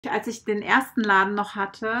Als ich den ersten Laden noch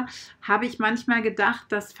hatte, habe ich manchmal gedacht,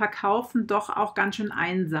 dass Verkaufen doch auch ganz schön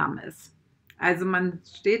einsam ist. Also man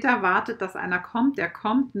steht da, wartet, dass einer kommt, der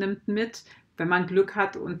kommt, nimmt mit. Wenn man Glück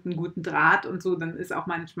hat und einen guten Draht und so, dann ist auch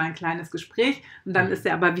manchmal ein kleines Gespräch und dann ist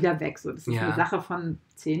er aber wieder weg. So, das ist eine Sache von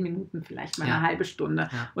 10 Minuten, vielleicht mal eine halbe Stunde.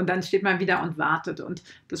 Ja. Und dann steht man wieder und wartet. Und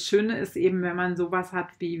das Schöne ist eben, wenn man sowas hat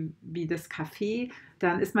wie das Café,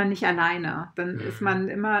 dann ist man nicht alleine. Dann ist man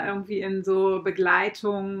immer irgendwie in so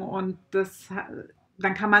Begleitung und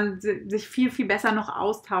dann kann man sich viel, viel besser noch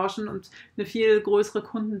austauschen und eine viel größere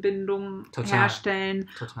Kundenbindung herstellen.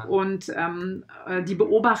 Total. Und die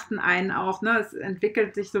beobachten einen auch. Ne? Es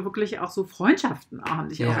entwickelt sich so wirklich auch so Freundschaften haben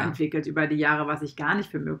sich auch entwickelt über die Jahre, was ich gar nicht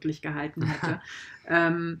für möglich gehalten hätte.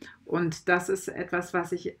 Und das ist etwas,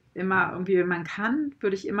 was ich immer irgendwie, wenn man kann,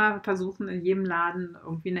 würde ich immer versuchen, in jedem Laden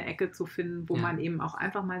irgendwie eine Ecke zu finden, wo man eben auch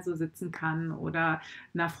einfach mal so sitzen kann oder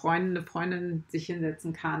eine Freundin sich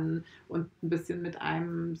hinsetzen kann und ein bisschen mit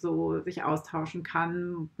einem so sich austauschen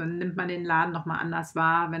kann. Dann nimmt man den Laden nochmal anders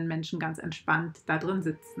wahr, wenn Menschen ganz entspannt da drin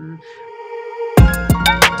sitzen.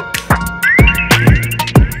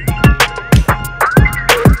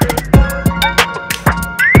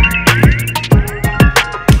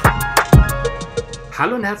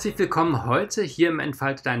 Hallo und herzlich willkommen heute hier im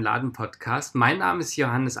Entfalte, deinen Laden Podcast. Mein Name ist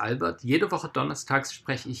Johannes Albert. Jede Woche donnerstags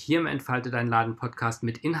spreche ich hier im Entfalte, deinen Laden Podcast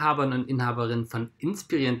mit Inhabern und Inhaberinnen von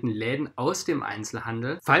inspirierenden Läden aus dem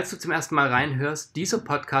Einzelhandel. Falls du zum ersten Mal reinhörst, dieser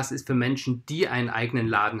Podcast ist für Menschen, die einen eigenen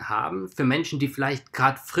Laden haben, für Menschen, die vielleicht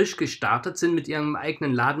gerade frisch gestartet sind mit ihrem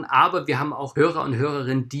eigenen Laden, aber wir haben auch Hörer und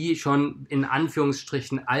Hörerinnen, die schon in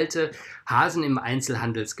Anführungsstrichen alte Hasen im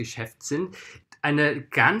Einzelhandelsgeschäft sind. Eine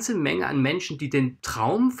ganze Menge an Menschen, die den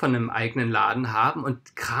Traum von einem eigenen Laden haben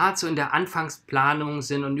und gerade so in der Anfangsplanung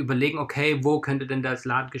sind und überlegen, okay, wo könnte denn das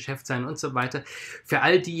Ladengeschäft sein und so weiter. Für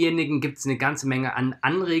all diejenigen gibt es eine ganze Menge an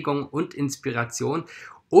Anregungen und Inspiration.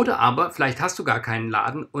 Oder aber, vielleicht hast du gar keinen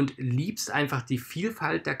Laden und liebst einfach die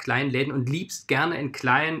Vielfalt der kleinen Läden und liebst gerne in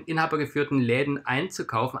kleinen, inhabergeführten Läden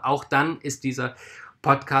einzukaufen. Auch dann ist dieser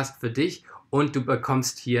Podcast für dich. Und du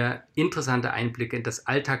bekommst hier interessante Einblicke in das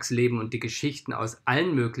Alltagsleben und die Geschichten aus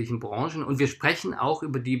allen möglichen Branchen. Und wir sprechen auch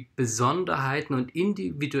über die Besonderheiten und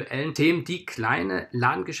individuellen Themen, die kleine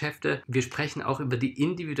Ladengeschäfte. Wir sprechen auch über die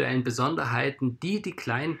individuellen Besonderheiten, die die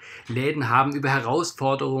kleinen Läden haben, über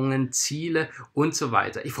Herausforderungen, Ziele und so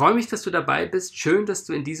weiter. Ich freue mich, dass du dabei bist. Schön, dass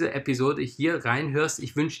du in diese Episode hier reinhörst.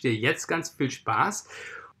 Ich wünsche dir jetzt ganz viel Spaß.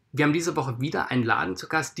 Wir haben diese Woche wieder einen Laden zu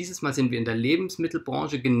Gast. Dieses Mal sind wir in der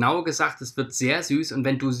Lebensmittelbranche. Genauer gesagt, es wird sehr süß. Und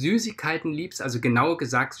wenn du Süßigkeiten liebst, also genauer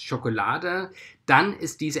gesagt Schokolade, dann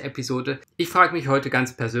ist diese Episode. Ich frage mich heute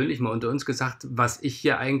ganz persönlich mal unter uns gesagt, was ich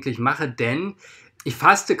hier eigentlich mache, denn ich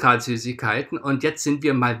faste gerade Süßigkeiten und jetzt sind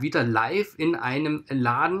wir mal wieder live in einem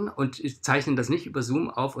Laden und ich zeichne das nicht über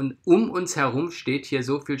Zoom auf und um uns herum steht hier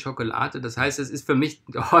so viel Schokolade. Das heißt, es ist für mich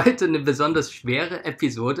heute eine besonders schwere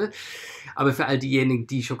Episode, aber für all diejenigen,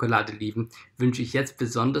 die Schokolade lieben, wünsche ich jetzt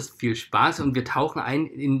besonders viel Spaß und wir tauchen ein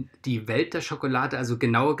in die Welt der Schokolade, also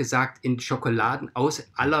genauer gesagt in Schokoladen aus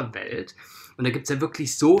aller Welt. Und da gibt es ja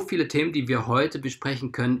wirklich so viele Themen, die wir heute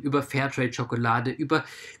besprechen können, über Fairtrade-Schokolade, über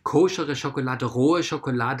koschere Schokolade, rohe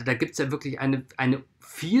Schokolade. Da gibt es ja wirklich eine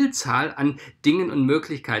Vielzahl an Dingen und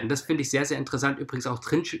Möglichkeiten. Das finde ich sehr, sehr interessant. Übrigens auch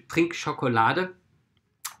Trinkschokolade.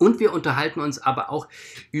 Und wir unterhalten uns aber auch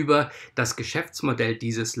über das Geschäftsmodell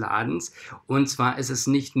dieses Ladens. Und zwar ist es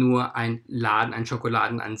nicht nur ein Laden, ein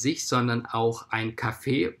Schokoladen an sich, sondern auch ein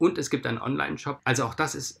Café und es gibt einen Online-Shop. Also auch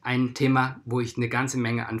das ist ein Thema, wo ich eine ganze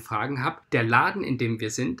Menge an Fragen habe. Der Laden, in dem wir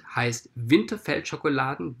sind, heißt Winterfeldt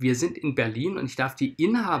Schokoladen. Wir sind in Berlin und ich darf die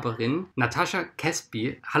Inhaberin Natascha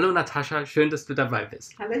Kespy. Hallo Natascha, schön, dass du dabei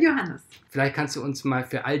bist. Hallo Johannes. Vielleicht kannst du uns mal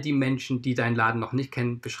für all die Menschen, die deinen Laden noch nicht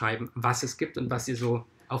kennen, beschreiben, was es gibt und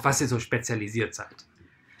auf was ihr so spezialisiert seid.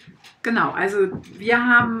 Genau, also wir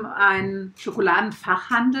haben einen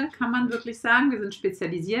Schokoladenfachhandel, kann man wirklich sagen. Wir sind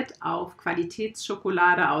spezialisiert auf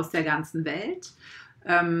Qualitätsschokolade aus der ganzen Welt.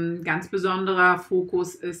 Ganz besonderer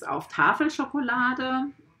Fokus ist auf Tafelschokolade,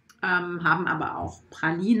 haben aber auch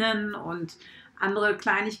Pralinen und andere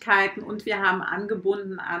Kleinigkeiten und wir haben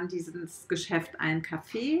angebunden an dieses Geschäft ein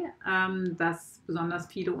Café, das besonders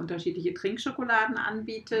viele unterschiedliche Trinkschokoladen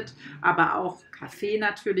anbietet, aber auch Kaffee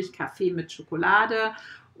natürlich, Kaffee mit Schokolade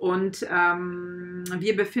und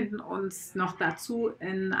wir befinden uns noch dazu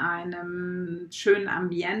in einem schönen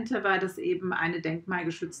Ambiente, weil das eben eine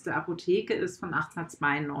denkmalgeschützte Apotheke ist von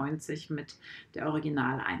 1892 mit der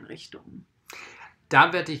Originaleinrichtung.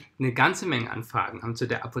 Da werde ich eine ganze Menge Anfragen haben zu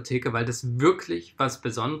der Apotheke, weil das wirklich was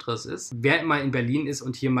Besonderes ist. Wer immer in Berlin ist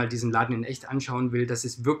und hier mal diesen Laden in echt anschauen will, das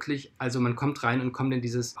ist wirklich, also man kommt rein und kommt in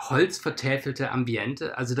dieses holzvertäfelte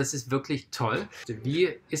Ambiente. Also das ist wirklich toll. Wie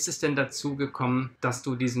ist es denn dazu gekommen, dass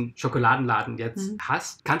du diesen Schokoladenladen jetzt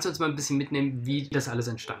hast? Kannst du uns mal ein bisschen mitnehmen, wie das alles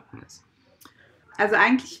entstanden ist? Also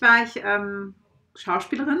eigentlich war ich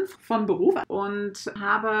Schauspielerin von Beruf und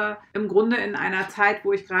habe im Grunde in einer Zeit,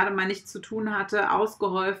 wo ich gerade mal nichts zu tun hatte,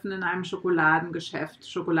 ausgeholfen in einem Schokoladengeschäft.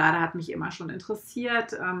 Schokolade hat mich immer schon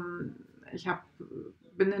interessiert.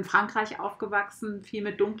 Bin in Frankreich aufgewachsen, viel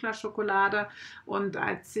mit dunkler Schokolade, und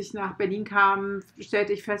als ich nach Berlin kam,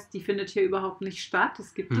 stellte ich fest, die findet hier überhaupt nicht statt,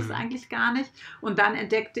 das gibt es eigentlich gar nicht, und dann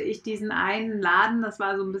entdeckte ich diesen einen Laden, das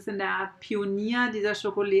war so ein bisschen der Pionier dieser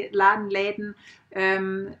Schokoladenläden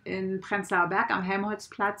in Prenzlauer Berg am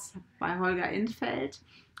Helmholtzplatz bei Holger Infeld,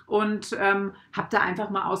 und habe da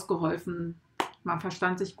einfach mal ausgeholfen. Man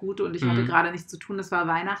verstand sich gut und ich hatte gerade nichts zu tun, es war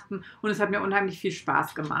Weihnachten und es hat mir unheimlich viel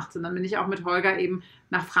Spaß gemacht. Und dann bin ich auch mit Holger eben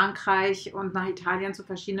nach Frankreich und nach Italien zu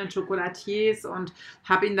verschiedenen Chocolatiers und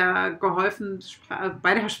habe ihm da geholfen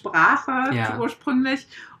bei der Sprache ursprünglich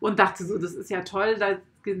und dachte so, das ist ja toll, da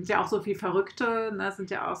sind ja auch so viele Verrückte, ne? Sind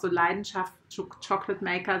ja auch so Leidenschaft, Chocolate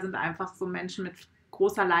Maker sind einfach so Menschen mit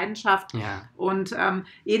großer Leidenschaft und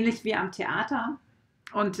ähnlich wie am Theater.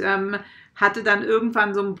 Und hatte dann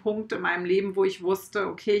irgendwann so einen Punkt in meinem Leben, wo ich wusste,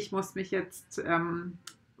 okay, ich muss mich jetzt,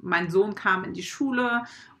 mein Sohn kam in die Schule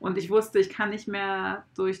und ich wusste, ich kann nicht mehr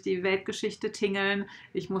durch die Weltgeschichte tingeln,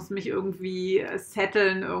 ich muss mich irgendwie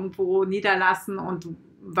setteln, irgendwo niederlassen, und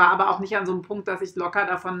war aber auch nicht an so einem Punkt, dass ich locker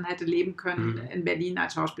davon hätte leben können, in Berlin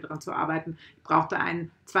als Schauspielerin zu arbeiten. Ich brauchte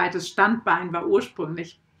ein zweites Standbein, war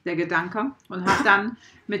ursprünglich der Gedanke, und habe dann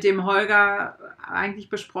mit dem Holger eigentlich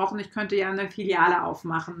besprochen, ich könnte ja eine Filiale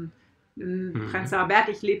aufmachen in Prenzlauer Berg.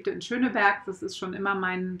 Ich lebte in Schöneberg, das ist schon immer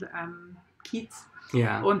mein Kiez,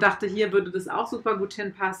 und dachte, hier würde das auch super gut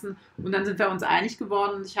hinpassen, und dann sind wir uns einig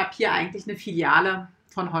geworden und ich habe hier eigentlich eine Filiale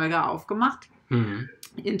von Holger aufgemacht.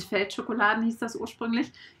 Entfeld Schokoladen hieß das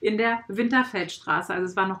ursprünglich, in der Winterfeldstraße, also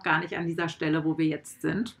es war noch gar nicht an dieser Stelle, wo wir jetzt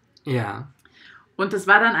sind. Und es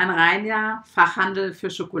war dann ein reiner Fachhandel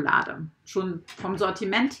für Schokolade. Schon vom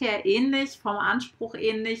Sortiment her ähnlich, vom Anspruch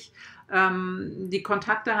ähnlich. Die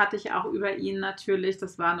Kontakte hatte ich auch über ihn natürlich.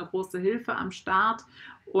 Das war eine große Hilfe am Start.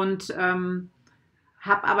 Und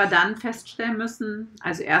habe aber dann feststellen müssen,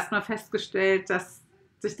 also erstmal festgestellt, dass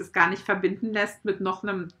sich das gar nicht verbinden lässt mit noch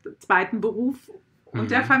einem zweiten Beruf und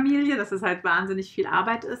der Familie, dass es halt wahnsinnig viel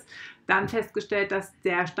Arbeit ist. Dann festgestellt, dass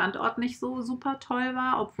der Standort nicht so super toll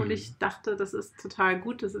war, obwohl ich dachte, das ist total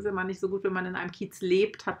gut. Das ist immer nicht so gut, wenn man in einem Kiez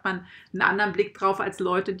lebt, hat man einen anderen Blick drauf als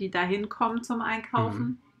Leute, die da hinkommen zum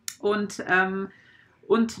Einkaufen. Und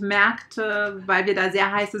merkte, weil wir da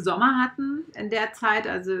sehr heiße Sommer hatten in der Zeit,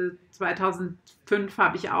 also 2005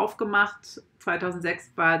 habe ich aufgemacht,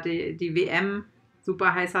 2006 war die WM,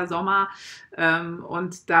 super heißer Sommer,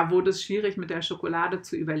 und da wurde es schwierig, mit der Schokolade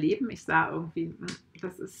zu überleben. Ich sah irgendwie,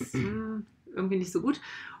 das ist irgendwie nicht so gut.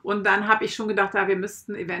 Und dann habe ich schon gedacht, wir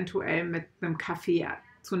müssten eventuell mit einem Café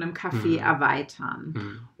zu einem Café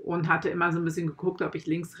erweitern. Und hatte immer so ein bisschen geguckt, ob ich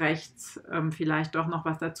links, rechts vielleicht doch noch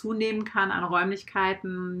was dazu nehmen kann an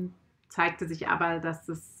Räumlichkeiten. Zeigte sich aber, dass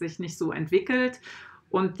es sich nicht so entwickelt.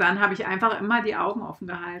 Und dann habe ich einfach immer die Augen offen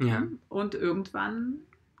gehalten. Und irgendwann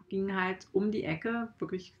ging halt um die Ecke,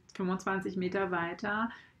 wirklich 25 Meter weiter,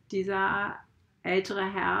 dieser ältere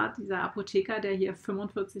Herr, dieser Apotheker, der hier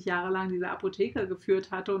 45 Jahre lang diese Apotheke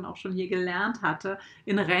geführt hatte und auch schon hier gelernt hatte,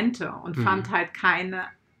 in Rente und fand halt keinen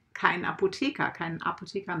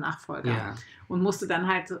Apotheker-Nachfolger und musste dann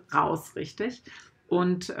halt raus, richtig.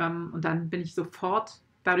 Und dann bin ich sofort,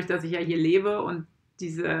 dadurch, dass ich ja hier lebe und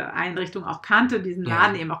diese Einrichtung auch kannte, diesen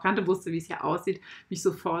Laden eben auch kannte, wusste, wie es hier aussieht, mich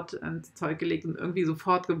sofort ins Zeug gelegt und irgendwie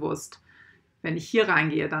sofort gewusst, wenn ich hier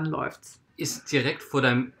reingehe, dann läuft's. Ist direkt vor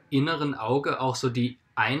deinem inneren Auge auch so die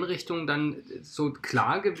Einrichtung dann so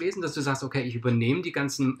klar gewesen, dass du sagst, okay, ich übernehme die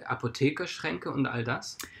ganzen Apothekerschränke und all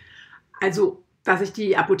das? Also, dass ich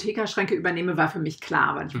die Apothekerschränke übernehme, war für mich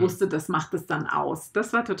klar, weil ich wusste, das macht es dann aus.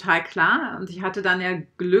 Das war total klar und ich hatte dann ja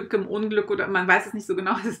Glück im Unglück oder man weiß es nicht so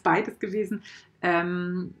genau, es ist beides gewesen.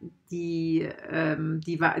 Die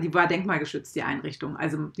war denkmalgeschützt, die Einrichtung,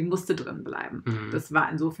 also die musste drin bleiben. Das war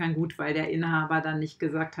insofern gut, weil der Inhaber dann nicht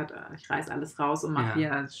gesagt hat, ich reiß alles raus und mache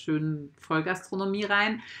hier schön Vollgastronomie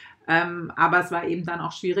rein. Aber es war eben dann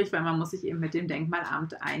auch schwierig, weil man muss sich eben mit dem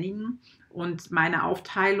Denkmalamt einigen. Und meine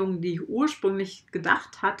Aufteilung, die ich ursprünglich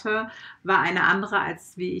gedacht hatte, war eine andere,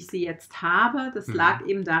 als wie ich sie jetzt habe. Das lag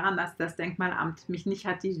eben daran, dass das Denkmalamt mich nicht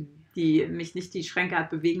hat die die mich nicht die Schränke hat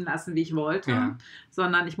bewegen lassen, wie ich wollte,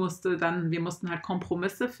 sondern wir mussten halt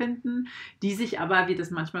Kompromisse finden, die sich aber, wie das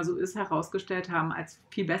manchmal so ist, herausgestellt haben als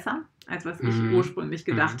viel besser, als was ich ursprünglich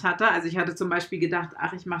gedacht hatte. Also ich hatte zum Beispiel gedacht,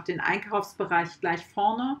 ich mache den Einkaufsbereich gleich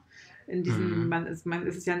vorne. In diesem, man ist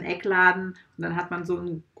es ja ein Eckladen und dann hat man so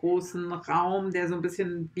einen großen Raum, der so ein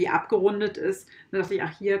bisschen wie abgerundet ist. Da dachte ich,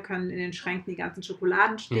 hier können in den Schränken die ganzen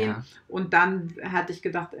Schokoladen stehen. Ja. Und dann hatte ich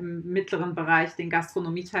gedacht, im mittleren Bereich den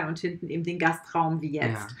Gastronomieteil und hinten eben den Gastraum wie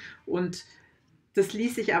jetzt. Ja. Und das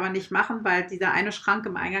ließ sich aber nicht machen, weil dieser eine Schrank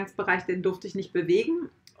im Eingangsbereich, den durfte ich nicht bewegen.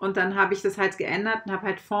 Und dann habe ich das halt geändert und habe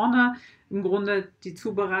halt vorne im Grunde die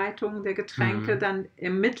Zubereitung der Getränke, dann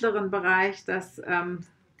im mittleren Bereich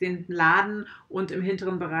den Laden und im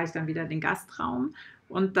hinteren Bereich dann wieder den Gastraum.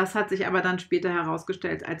 Und das hat sich aber dann später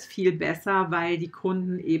herausgestellt als viel besser, weil die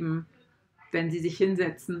Kunden eben, wenn sie sich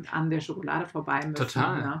hinsetzen, an der Schokolade vorbei müssen.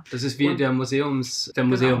 Total. Ne? Das ist wie der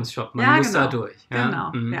Museumsshop. Man muss da durch.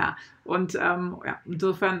 Ja? Genau, ja. Und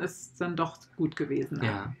insofern ist es dann doch gut gewesen. Ne?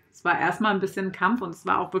 Ja. Es war erstmal ein bisschen ein Kampf und es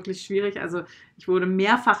war auch wirklich schwierig. Also ich wurde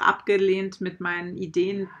mehrfach abgelehnt mit meinen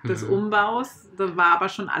Ideen des Umbaus. Da war aber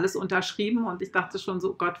schon alles unterschrieben und ich dachte schon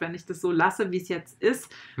so, Gott, wenn ich das so lasse, wie es jetzt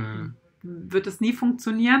ist, wird es nie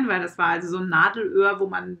funktionieren, weil das war also so ein Nadelöhr,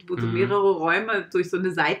 wo so mehrere Räume durch so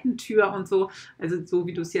eine Seitentür und so, also so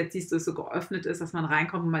wie du es jetzt siehst, dass es so geöffnet ist, dass man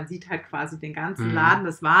reinkommt und man sieht halt quasi den ganzen Laden.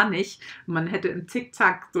 Das war nicht. Man hätte im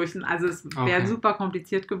Zickzack also es wäre super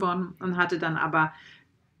kompliziert geworden und hatte dann aber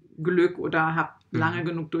Glück oder habe lange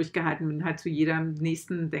genug durchgehalten, bin halt zu jedem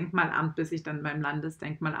nächsten Denkmalamt, bis ich dann beim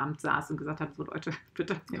Landesdenkmalamt saß und gesagt habe, so Leute,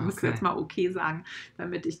 bitte, ihr müsst jetzt mal okay sagen,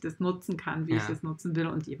 damit ich das nutzen kann, wie ich das nutzen will.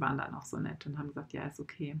 Und die waren dann auch so nett und haben gesagt, ja, ist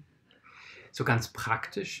okay. So ganz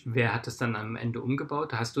praktisch, wer hat das dann am Ende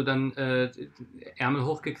umgebaut? Hast du dann Ärmel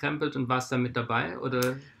hochgekrempelt und warst dann mit dabei?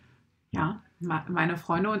 Oder? Ja, meine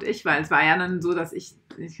Freunde und ich, weil es war ja dann so, dass ich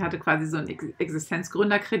hatte quasi so einen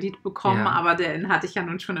Existenzgründerkredit bekommen, aber den hatte ich ja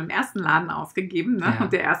nun schon im ersten Laden ausgegeben. Ne? Ja.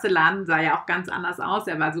 Und der erste Laden sah ja auch ganz anders aus.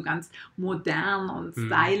 Er war so ganz modern und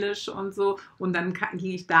stylisch und so. Und dann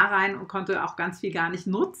ging ich da rein und konnte auch ganz viel gar nicht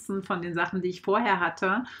nutzen von den Sachen, die ich vorher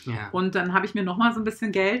hatte. Ja. Und dann habe ich mir nochmal so ein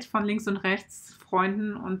bisschen Geld von links und rechts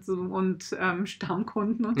Freunden und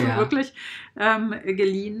Stammkunden und so wirklich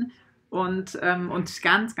geliehen. Und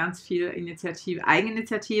ganz, ganz viel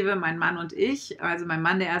Eigeninitiative, mein Mann und ich. Also mein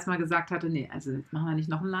Mann, der erstmal gesagt hatte, nee, also jetzt machen wir nicht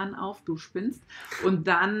noch einen Laden auf, du spinnst. Und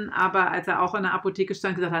dann aber, als er auch in der Apotheke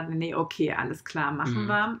stand, gesagt hat, nee, okay, alles klar, machen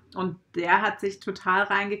wir. Und der hat sich total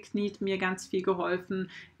reingekniet, mir ganz viel geholfen.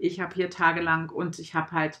 Ich habe hier tagelang und ich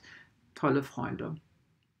habe halt tolle Freunde.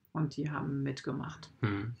 Und die haben mitgemacht.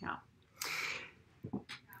 Ja.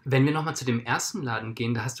 Wenn wir nochmal zu dem ersten Laden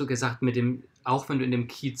gehen, da hast du gesagt, auch wenn du in dem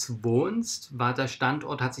Kiez wohnst, war der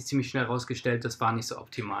Standort, hat sich ziemlich schnell herausgestellt, das war nicht so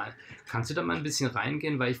optimal. Kannst du da mal ein bisschen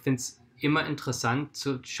reingehen? Weil ich finde es immer interessant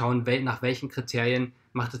zu schauen, nach welchen Kriterien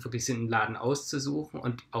macht es wirklich Sinn, einen Laden auszusuchen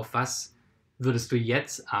und auf was würdest du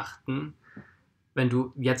jetzt achten, wenn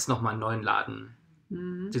du jetzt nochmal einen neuen Laden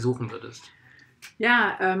suchen würdest?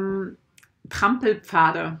 Ja,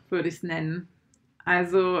 Trampelpfade würde ich es nennen.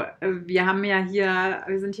 Also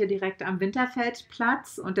wir sind hier direkt am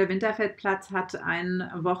Winterfeldtplatz und der Winterfeldtplatz hat einen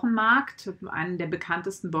Wochenmarkt, einen der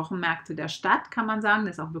bekanntesten Wochenmärkte der Stadt, kann man sagen.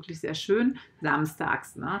 Der ist auch wirklich sehr schön,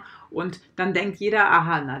 samstags. Ne? Und dann denkt jeder,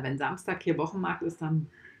 wenn Samstag hier Wochenmarkt ist, dann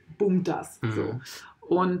boomt das. So.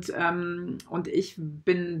 Und ich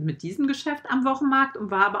bin mit diesem Geschäft am Wochenmarkt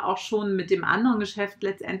und war aber auch schon mit dem anderen Geschäft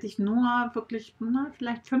letztendlich nur wirklich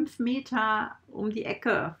vielleicht 5 Meter um die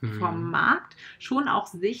Ecke vom Markt. Schon auch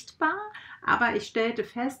sichtbar, aber ich stellte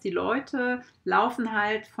fest, die Leute laufen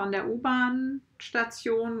halt von der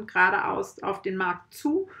U-Bahn-Station geradeaus auf den Markt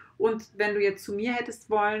zu. Und wenn du jetzt zu mir hättest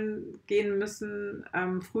gehen müssen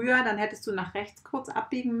früher, dann hättest du nach rechts kurz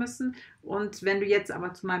abbiegen müssen. Und wenn du jetzt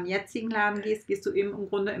aber zu meinem jetzigen Laden gehst du eben im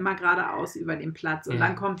Grunde immer geradeaus über den Platz. Und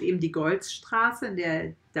dann kommt eben die Goldstraße,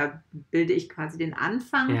 da bilde ich quasi den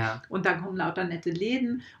Anfang. Ja. Und dann kommen lauter nette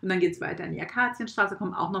Läden. Und dann geht es weiter in die Akazienstraße,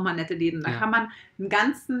 kommen auch nochmal nette Läden. Da kann man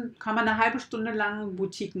eine halbe Stunde lang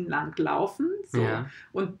Boutiquen lang laufen. So. Ja.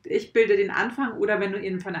 Und ich bilde den Anfang. Oder wenn du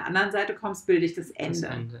eben von der anderen Seite kommst, bilde ich das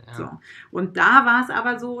Ende. So. Und da war es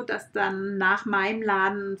aber so, dass dann nach meinem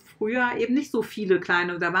Laden früher eben nicht so viele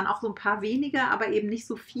kleine, da waren auch so ein paar wenige, aber eben nicht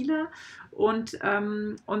so viele. Und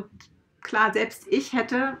klar, selbst ich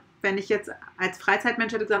hätte, wenn ich jetzt als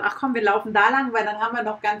Freizeitmensch hätte gesagt, ach komm, wir laufen da lang, weil dann haben wir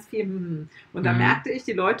noch ganz viel. Und da merkte ich,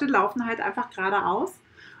 die Leute laufen halt einfach geradeaus.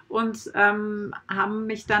 und haben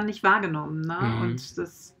mich dann nicht wahrgenommen. Ne? Mhm. Und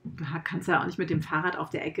das kannst du ja auch nicht mit dem Fahrrad auf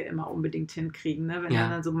der Ecke immer unbedingt hinkriegen, ne? Wenn Ja.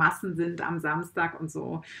 dann so Massen sind am Samstag und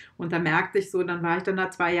so. Und da merkte ich so, dann war ich dann da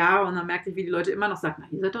 2 Jahre und dann merkte ich, wie die Leute immer noch sagen, na,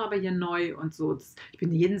 ihr seid doch aber hier neu und so. Ich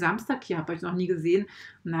bin jeden Samstag hier, habe euch noch nie gesehen.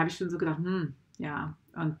 Und da habe ich schon so gedacht, ja.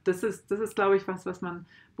 Und das ist, glaube ich, was man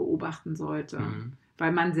beobachten sollte. Mhm.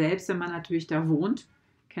 Weil man selbst, wenn man natürlich da wohnt,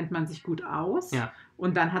 kennt man sich gut aus. Ja.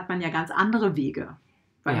 Und dann hat man ja ganz andere Wege,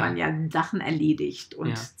 weil Ja. man ja Sachen erledigt und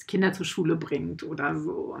Ja. Kinder zur Schule bringt oder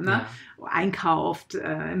so, ne? Einkauft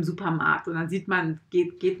im Supermarkt. Und dann sieht man,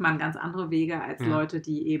 geht man ganz andere Wege als Leute,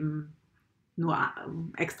 die eben nur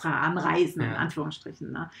extra anreisen, in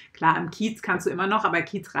Anführungsstrichen. Ne? Klar, im Kiez kannst du immer noch, aber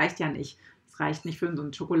Kiez reicht ja nicht. Es reicht nicht für so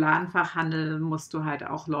einen Schokoladenfachhandel, musst du halt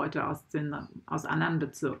auch Leute aus anderen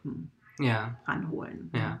Bezirken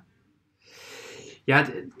ranholen. Ja. Ja,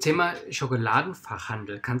 Thema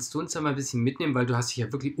Schokoladenfachhandel. Kannst du uns da mal ein bisschen mitnehmen, weil du hast dich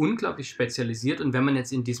ja wirklich unglaublich spezialisiert und wenn man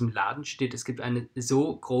jetzt in diesem Laden steht, es gibt eine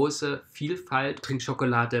so große Vielfalt,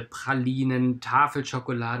 Trinkschokolade, Pralinen,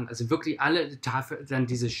 Tafelschokoladen, also wirklich alle dann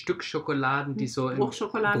diese Stückschokoladen, die so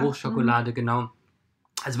Bruchschokolade, genau.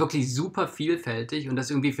 Also wirklich super vielfältig und da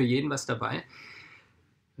ist irgendwie für jeden was dabei.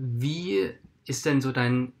 Wie ist denn so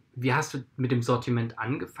wie hast du mit dem Sortiment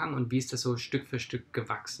angefangen und wie ist das so Stück für Stück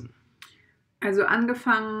gewachsen? Also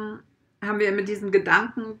angefangen haben wir mit diesem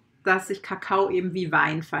Gedanken, dass sich Kakao eben wie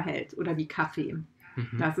Wein verhält oder wie Kaffee.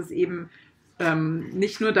 Mhm. Dass es eben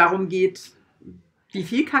nicht nur darum geht, wie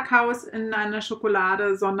viel Kakao ist in einer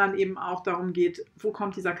Schokolade, sondern eben auch darum geht, wo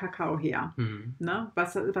kommt dieser Kakao her? Mhm. Ne?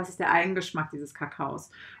 Was ist der Eigengeschmack dieses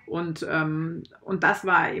Kakaos? Und das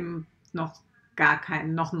war eben noch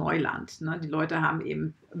Neuland. Ne? Die Leute haben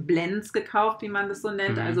eben Blends gekauft, wie man das so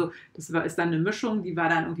nennt. Mhm. Also das ist dann eine Mischung, die war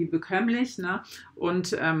dann irgendwie bekömmlich. Ne?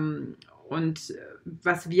 Und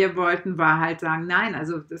was wir wollten, war halt sagen, nein,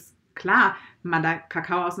 also das ist klar,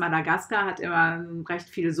 Kakao aus Madagaskar hat immer recht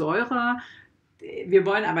viel Säure. Wir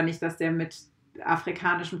wollen aber nicht, dass der mit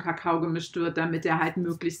afrikanischem Kakao gemischt wird, damit der halt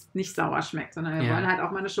möglichst nicht sauer schmeckt, sondern wir wollen halt auch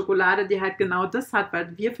mal eine Schokolade, die halt genau das hat,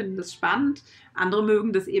 weil wir finden das spannend, andere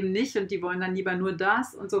mögen das eben nicht und die wollen dann lieber nur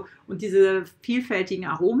das und so. Und diese vielfältigen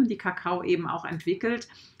Aromen, die Kakao eben auch entwickelt,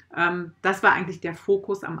 das war eigentlich der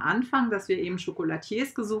Fokus am Anfang, dass wir eben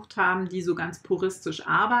Chocolatiers gesucht haben, die so ganz puristisch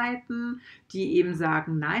arbeiten, die eben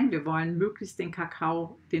sagen, nein, wir wollen möglichst den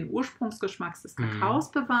Ursprungsgeschmack des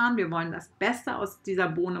Kakaos bewahren, wir wollen das Beste aus dieser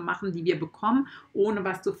Bohne machen, die wir bekommen, ohne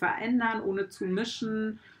was zu verändern, ohne zu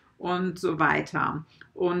mischen und so weiter.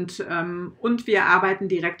 Und wir arbeiten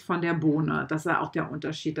direkt von der Bohne, das ist auch der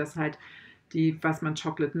Unterschied, dass halt was man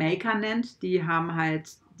Chocolate Maker nennt, die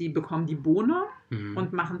bekommen die Bohne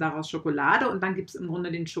und machen daraus Schokolade. Und dann gibt es im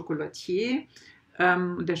Grunde den Chocolatier.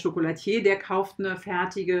 Und der Chocolatier, der kauft eine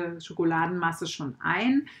fertige Schokoladenmasse schon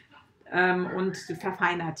ein und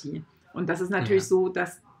verfeinert die. Und das ist natürlich so,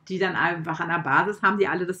 dass die dann einfach an der Basis haben, die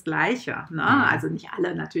alle das Gleiche. Ne? Also nicht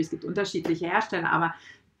alle, natürlich, es gibt unterschiedliche Hersteller, aber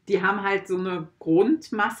die haben halt so eine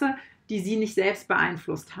Grundmasse, die sie nicht selbst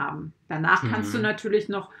beeinflusst haben. Danach kannst du natürlich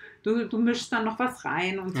noch, du mischst dann noch was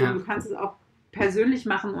rein und so. Du kannst es auch persönlich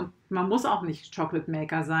machen und man muss auch nicht Chocolate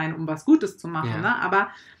Maker sein, um was Gutes zu machen, ne? Aber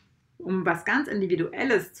um was ganz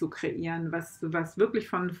Individuelles zu kreieren, was wirklich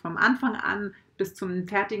vom Anfang an bis zum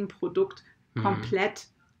fertigen Produkt komplett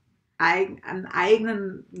einen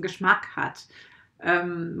eigenen Geschmack hat,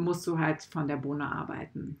 musst du halt von der Bohne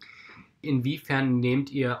arbeiten. Inwiefern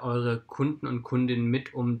nehmt ihr eure Kunden und Kundinnen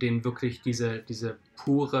mit, um denen wirklich diese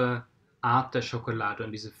pure Art der Schokolade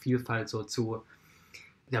und diese Vielfalt so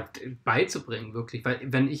beizubringen, wirklich? Weil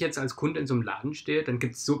wenn ich jetzt als Kunde in so einem Laden stehe, dann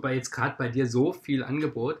gibt es jetzt gerade bei dir so viel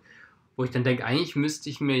Angebot, wo ich dann denke, eigentlich müsste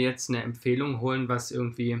ich mir jetzt eine Empfehlung holen, was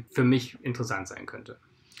irgendwie für mich interessant sein könnte.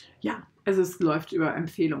 Ja, also es läuft über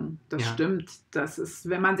Empfehlungen. Das stimmt. Das ist,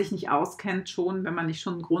 wenn man sich nicht auskennt schon, wenn man nicht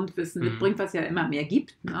schon Grundwissen mitbringt, was ja immer mehr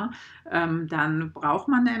gibt, ne, dann braucht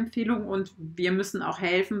man eine Empfehlung und wir müssen auch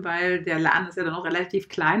helfen, weil der Laden ist ja dann auch relativ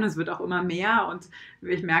klein und es wird auch immer mehr und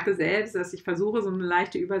ich merke selbst, dass ich versuche, so eine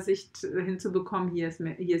leichte Übersicht hinzubekommen. Hier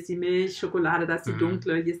ist die Milchschokolade, da ist die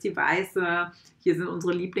dunkle, hier ist die weiße, hier sind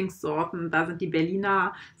unsere Lieblingssorten, da sind die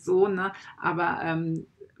Berliner, so, ne, aber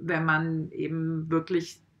wenn man eben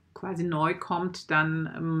wirklich quasi neu kommt,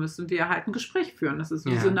 dann müssen wir halt ein Gespräch führen. Das ist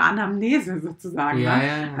wie so eine Anamnese sozusagen. Ja, ne?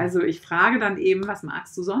 ja. Also ich frage dann eben, was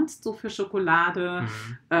magst du sonst so für Schokolade?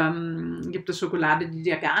 Gibt es Schokolade, die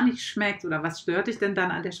dir gar nicht schmeckt? Oder was stört dich denn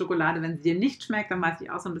dann an der Schokolade, wenn sie dir nicht schmeckt? Dann weiß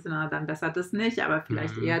ich auch so ein bisschen, dann besser das nicht, aber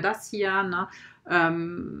vielleicht eher das hier. Ne?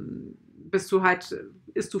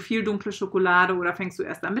 isst du viel dunkle Schokolade oder fängst du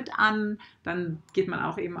erst damit an? Dann geht man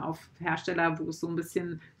auch eben auf Hersteller, wo es so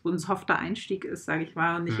ein softer Einstieg ist, sage ich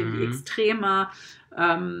mal, und nicht in die Extreme.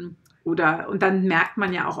 Und dann merkt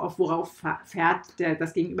man ja auch, worauf fährt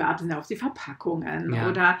das Gegenüber ab, sind ja auf die Verpackungen.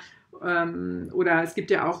 Ja. Oder es gibt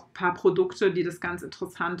ja auch ein paar Produkte, die das ganz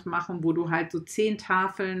interessant machen, wo du halt so 10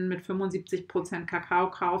 Tafeln mit 75% Kakao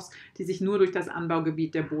kaufst, die sich nur durch das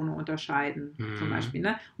Anbaugebiet der Bohne unterscheiden, zum Beispiel.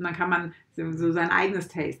 Ne? Und dann kann man so sein eigenes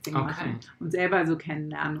Tasting machen und selber so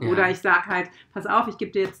kennenlernen. Ja. Oder ich sage halt, pass auf, ich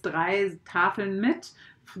gebe dir jetzt 3 Tafeln mit,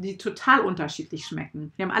 die total unterschiedlich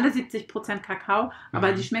schmecken. Die haben alle 70% Kakao,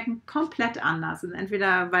 aber die schmecken komplett anders. Und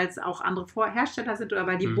entweder, weil es auch andere Hersteller sind oder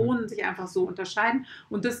weil die Bohnen sich einfach so unterscheiden.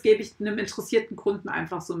 Und das gebe ich einem interessierten Kunden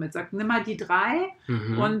einfach so mit. Sag, nimm mal die 3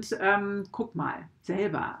 und guck mal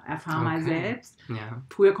selber, erfahr mal selbst. Ja.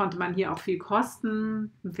 Früher konnte man hier auch viel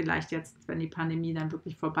kosten. Und vielleicht jetzt, wenn die Pandemie dann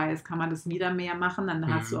wirklich vorbei ist, kann man das wieder mehr machen.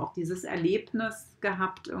 Dann hast du auch dieses Erlebnis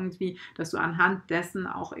gehabt irgendwie, dass du anhand dessen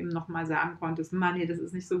auch eben nochmal sagen konntest, Mann, nee, das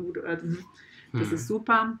ist nicht so gut oder das ist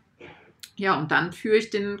super. Ja, und dann führe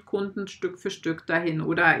ich den Kunden Stück für Stück dahin.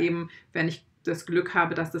 Oder eben, wenn ich das Glück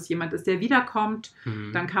habe, dass das jemand ist, der wiederkommt,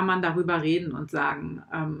 dann kann man darüber reden und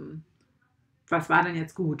sagen, was war denn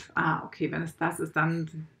jetzt gut? Okay, wenn es das ist, dann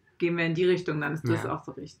gehen wir in die Richtung, dann ist das auch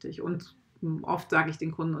so richtig. Und oft sage ich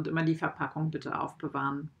den Kunden und immer die Verpackung bitte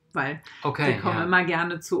aufbewahren, weil die kommen immer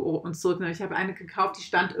gerne zu uns zurück. Ich habe eine gekauft, die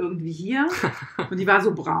stand irgendwie hier und die war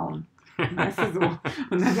so braun. Weißt du, so.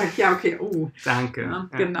 Und dann sage ich, ja, okay, danke. Ne,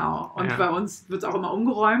 genau. Und bei uns wird es auch immer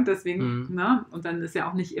umgeräumt, deswegen, ne? Und dann ist ja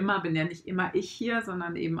auch bin ja nicht immer ich hier,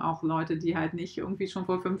 sondern eben auch Leute, die halt nicht irgendwie schon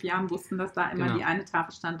vor 5 Jahren wussten, dass da immer die eine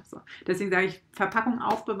Tafel stand. So. Deswegen sage ich, Verpackung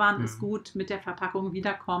aufbewahren ist gut, mit der Verpackung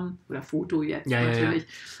wiederkommen oder Foto jetzt natürlich.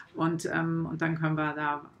 Ja. Und dann können wir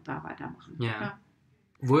da weitermachen. Ja.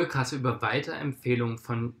 Wo wir gerade über Weiterempfehlungen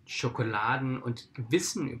von Schokoladen und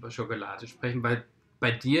Wissen über Schokolade sprechen, weil bei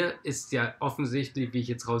dir ist ja offensichtlich, wie ich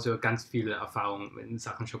jetzt raushöre, ganz viele Erfahrungen in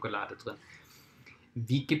Sachen Schokolade drin.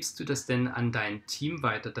 Wie gibst du das denn an dein Team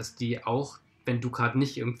weiter, dass die auch, wenn du gerade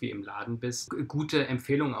nicht irgendwie im Laden bist, gute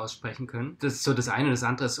Empfehlungen aussprechen können? Das ist so das eine. Das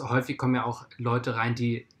andere ist, häufig kommen ja auch Leute rein,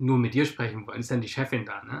 die nur mit dir sprechen wollen. Ist dann die Chefin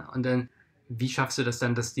da, ne? Und dann, wie schaffst du das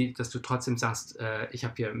dann, dass du trotzdem sagst, ich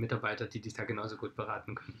habe hier Mitarbeiter, die dich da genauso gut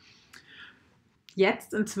beraten können?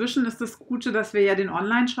 Jetzt inzwischen ist das Gute, dass wir ja den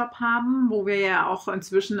Online-Shop haben, wo wir ja auch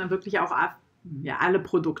inzwischen wirklich auch alle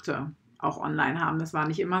Produkte auch online haben. Das war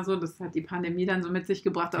nicht immer so, das hat die Pandemie dann so mit sich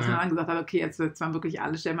gebracht, dass man dann gesagt hat, okay, jetzt wird zwar wirklich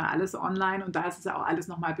stellen wir alles online und da ist es ja auch alles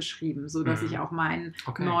nochmal beschrieben, sodass ich auch meinen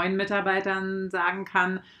neuen Mitarbeitern sagen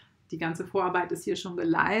kann, die ganze Vorarbeit ist hier schon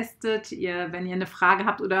geleistet. Wenn ihr eine Frage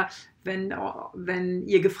habt oder wenn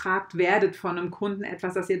ihr gefragt werdet von einem Kunden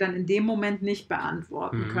etwas, das ihr dann in dem Moment nicht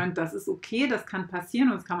beantworten könnt, das ist okay, das kann passieren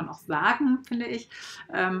und das kann man auch sagen, finde ich.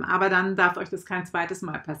 Aber dann darf euch das kein zweites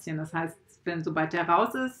Mal passieren. Das heißt, sobald der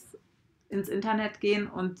raus ist, ins Internet gehen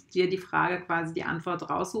und dir die Frage quasi die Antwort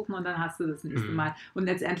raussuchen und dann hast du das nächste Mal. Und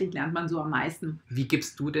letztendlich lernt man so am meisten. Wie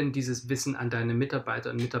gibst du denn dieses Wissen an deine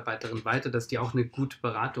Mitarbeiter und Mitarbeiterinnen weiter, dass die auch eine gute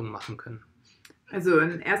Beratung machen können? Also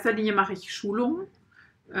in erster Linie mache ich Schulungen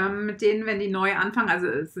mit denen, wenn die neu anfangen. Also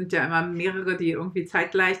es sind ja immer mehrere, die irgendwie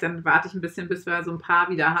zeitgleich, dann warte ich ein bisschen, bis wir so ein paar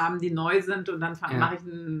wieder haben, die neu sind und dann mache ich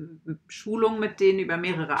eine Schulung mit denen über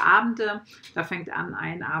mehrere Abende. Da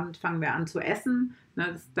einen Abend fangen wir an zu essen.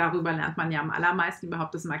 Darüber lernt man ja am allermeisten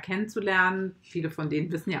überhaupt, das mal kennenzulernen. Viele von denen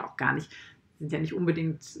wissen ja auch gar nicht, sind ja nicht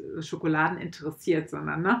unbedingt Schokoladen interessiert,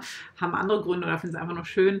 sondern haben andere Gründe oder finden es einfach nur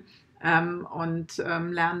schön und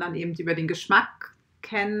lernen dann eben über den Geschmack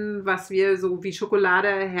kennen, wie Schokolade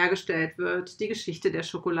hergestellt wird, die Geschichte der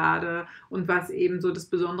Schokolade und was eben so das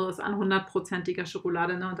Besondere ist an 100%iger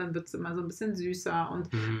Schokolade. Und dann wird es immer so ein bisschen süßer und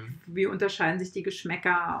wie unterscheiden sich die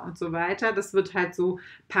Geschmäcker und so weiter. Das wird halt so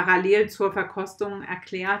parallel zur Verkostung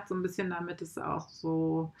erklärt, so ein bisschen, damit es auch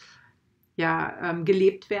so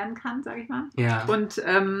gelebt werden kann, sage ich mal. Ja. Und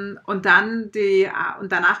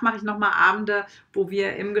danach mache ich nochmal Abende, wo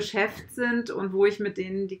wir im Geschäft sind und wo ich mit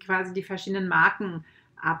denen quasi die verschiedenen Marken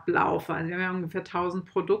ablaufe. Also wir haben ja ungefähr 1000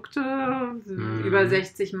 Produkte, über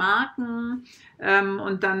 60 Marken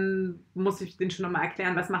und dann muss ich denen schon nochmal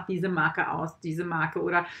erklären, was macht diese Marke aus, diese Marke,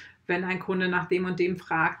 oder wenn ein Kunde nach dem und dem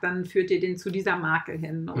fragt, dann führt ihr den zu dieser Marke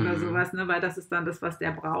hin oder sowas, weil das ist dann das, was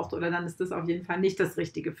der braucht, oder dann ist das auf jeden Fall nicht das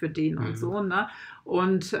Richtige für den und so,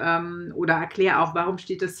 und oder erklär auch, warum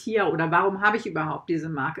steht das hier oder warum habe ich überhaupt diese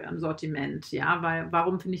Marke im Sortiment,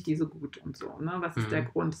 warum finde ich die so gut und so, was ist der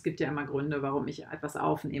Grund? Es gibt ja immer Gründe, warum ich etwas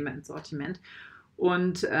aufnehme ins Sortiment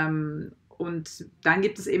und Und dann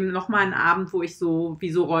gibt es eben nochmal einen Abend, wo ich so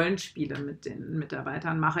Rollenspiele mit den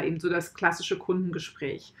Mitarbeitern mache, eben so das klassische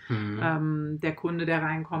Kundengespräch. Der Kunde, der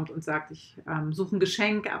reinkommt und sagt, ich suche ein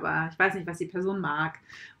Geschenk, aber ich weiß nicht, was die Person mag.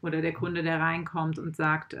 Oder der Kunde, der reinkommt und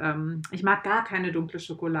sagt, ich mag gar keine dunkle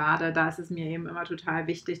Schokolade. Da ist es mir eben immer total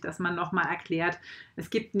wichtig, dass man nochmal erklärt, es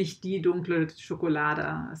gibt nicht die dunkle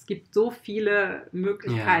Schokolade. Es gibt so viele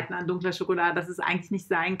Möglichkeiten an dunkler Schokolade, dass es eigentlich nicht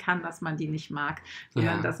sein kann, dass man die nicht mag,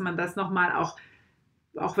 sondern dass man das nochmal auch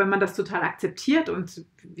wenn man das total akzeptiert und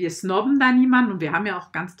wir snobben da niemanden und wir haben ja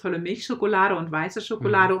auch ganz tolle Milchschokolade und weiße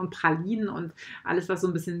Schokolade und Pralinen und alles, was so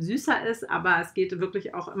ein bisschen süßer ist, aber es geht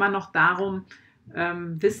wirklich auch immer noch darum,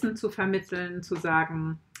 Wissen zu vermitteln, zu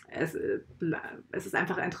sagen, es ist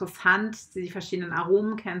einfach interessant, die verschiedenen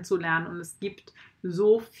Aromen kennenzulernen und es gibt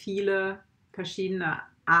so viele verschiedene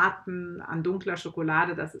Arten an dunkler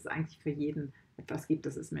Schokolade, dass es eigentlich für jeden etwas gibt.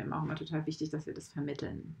 Das ist mir immer auch immer total wichtig, dass wir das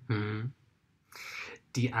vermitteln.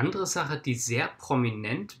 Die andere Sache, die sehr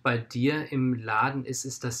prominent bei dir im Laden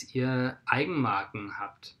ist, dass ihr Eigenmarken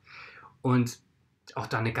habt und auch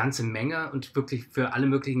da eine ganze Menge und wirklich für alle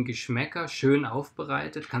möglichen Geschmäcker schön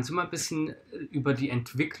aufbereitet. Kannst du mal ein bisschen über die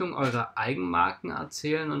Entwicklung eurer Eigenmarken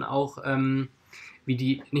erzählen und auch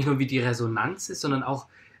nicht nur wie die Resonanz ist, sondern auch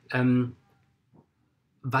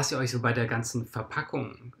was ihr euch so bei der ganzen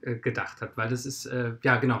Verpackung gedacht habt, weil das ist,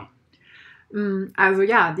 genau. Also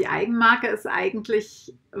ja, die Eigenmarke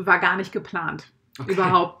war gar nicht geplant. Okay.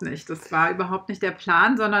 Überhaupt nicht. Das war überhaupt nicht der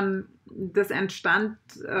Plan, sondern das entstand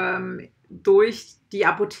durch die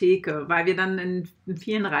Apotheke, weil wir dann in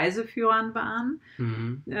vielen Reiseführern waren.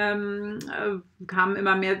 Kamen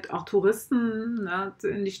immer mehr auch Touristen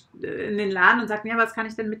in den Laden und sagten, ja, was kann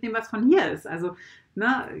ich denn mitnehmen, was von hier ist? Also,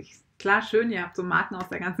 klar, schön, ihr habt so Marken aus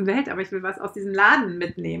der ganzen Welt, aber ich will was aus diesem Laden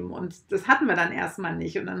mitnehmen. Und das hatten wir dann erstmal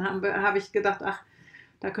nicht. Und dann habe ich gedacht, ach,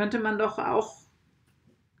 da könnte man doch auch,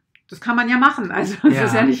 das kann man ja machen. Also das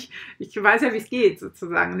ist ja nicht, ich weiß ja, wie es geht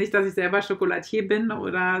sozusagen. Nicht, dass ich selber Schokoladier bin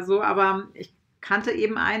oder so, aber ich kannte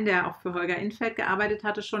eben einen, der auch für Holger Infeld gearbeitet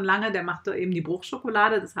hatte schon lange. Der machte eben die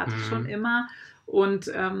Bruchschokolade, das hatte ich schon immer.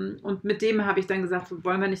 Und mit dem habe ich dann gesagt,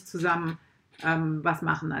 wollen wir nicht zusammen was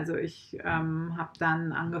machen. Also ich habe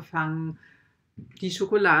dann angefangen, die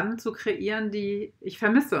Schokoladen zu kreieren, die ich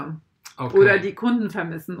vermisse. Okay. Oder die Kunden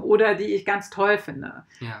vermissen oder die ich ganz toll finde.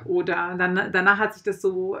 Ja. Oder danach hat sich das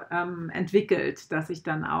so entwickelt, dass ich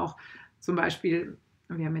dann auch zum Beispiel,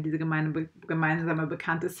 wir haben ja diese gemeinsame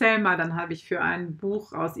Bekannte Selma, dann habe ich für ein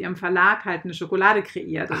Buch aus ihrem Verlag halt eine Schokolade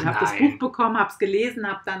kreiert. Und ich habe das Buch bekommen, habe es gelesen,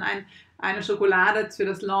 habe dann eine Schokolade für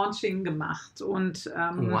das Launching gemacht. Und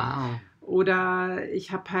wow. Oder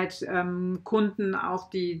ich habe halt Kunden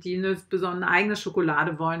auch, die eine besondere eigene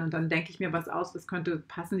Schokolade wollen und dann denke ich mir was aus, was könnte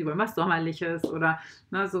passen, die wollen was Sommerliches oder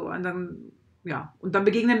so und dann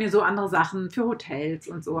begegnen mir so andere Sachen für Hotels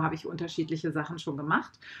und so habe ich unterschiedliche Sachen schon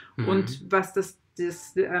gemacht. Und was das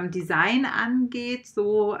Design angeht,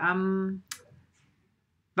 so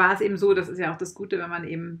war es eben so, das ist ja auch das Gute, wenn man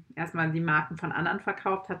eben erstmal die Marken von anderen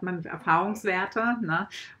verkauft, hat man Erfahrungswerte. Ne?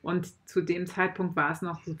 Und zu dem Zeitpunkt war es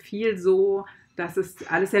noch so viel so, dass es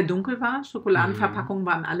alles sehr dunkel war. Schokoladenverpackungen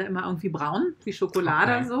waren alle immer irgendwie braun, wie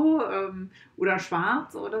Schokolade so oder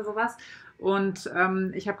schwarz oder sowas. Und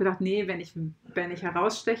ich habe gedacht, nee, wenn ich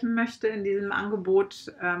herausstechen möchte in diesem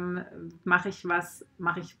Angebot, mache ich was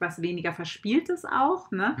weniger Verspieltes auch,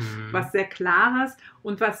 ne? Was sehr Klares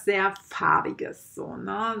und was sehr Farbiges. So,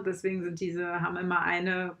 ne? Deswegen haben immer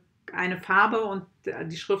eine Farbe und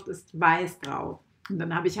die Schrift ist weiß drauf. Und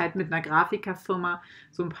dann habe ich halt mit einer Grafikerfirma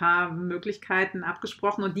so ein paar Möglichkeiten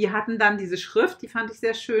abgesprochen und die hatten dann diese Schrift, die fand ich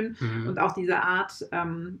sehr schön und auch diese Art,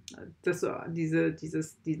 den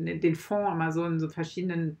Fond immer so in so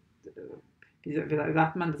verschiedenen, wie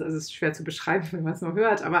sagt man das, also es ist schwer zu beschreiben, wenn man es nur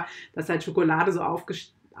hört, aber dass halt Schokolade so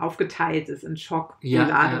aufgeteilt ist in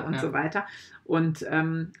Schokolade und so weiter und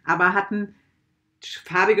aber hatten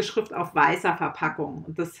farbige Schrift auf weißer Verpackung.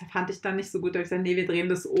 Und das fand ich dann nicht so gut. Da habe ich gesagt, nee, wir drehen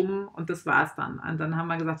das um und das war es dann. Und dann haben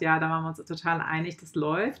wir gesagt, ja, da waren wir uns total einig, das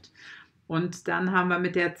läuft. Und dann haben wir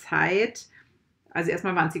mit der Zeit, also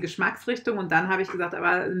erstmal waren es die Geschmacksrichtung und dann habe ich gesagt,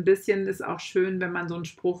 aber ein bisschen ist auch schön, wenn man so einen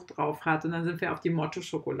Spruch drauf hat. Und dann sind wir auf die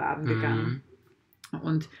Motto-Schokoladen gegangen.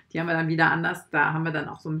 Und die haben wir dann wieder anders, da haben wir dann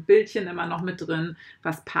auch so ein Bildchen immer noch mit drin,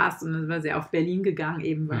 was passt. Und dann sind wir sehr auf Berlin gegangen,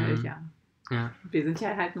 eben weil, wir sind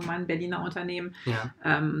ja halt nun mal ein Berliner Unternehmen. Ja. Da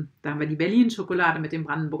haben wir die Berlin-Schokolade mit dem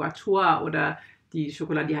Brandenburger Tor oder die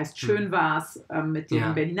Schokolade, die heißt Schön war's, mit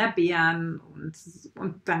den Berliner Beeren.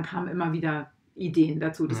 Und dann kamen immer wieder Ideen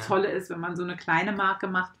dazu. Das Tolle ist, wenn man so eine kleine Marke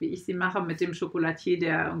macht, wie ich sie mache, mit dem Chocolatier,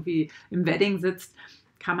 der irgendwie im Wedding sitzt,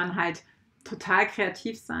 kann man halt total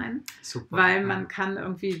kreativ sein, Super. weil man kann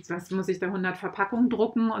irgendwie, was muss ich da, 100 Verpackungen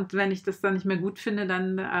drucken und wenn ich das dann nicht mehr gut finde,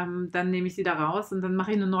 dann nehme ich sie da raus und dann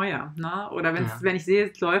mache ich eine neue. Ne? Oder wenn ich sehe,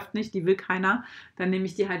 es läuft nicht, die will keiner, dann nehme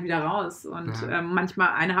ich die halt wieder raus. Und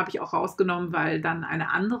manchmal eine habe ich auch rausgenommen, weil dann eine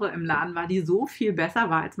andere im Laden war, die so viel besser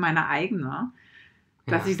war als meine eigene,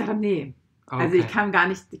 dass ich gesagt habe, nee. Okay. Also ich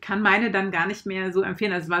kann meine dann gar nicht mehr so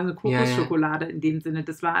empfehlen. Also es war eine Kokosschokolade in dem Sinne.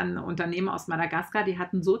 Das war ein Unternehmen aus Madagaskar, die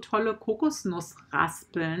hatten so tolle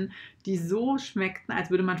Kokosnussraspeln, die so schmeckten, als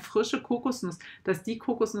würde man frische Kokosnuss, dass die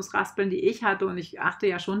Kokosnussraspeln, die ich hatte, und ich achte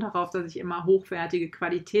ja schon darauf, dass ich immer hochwertige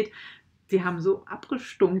Qualität, die haben so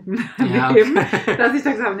abgestunken daneben, dass ich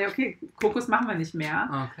dann gesagt habe, nee, okay, Kokos machen wir nicht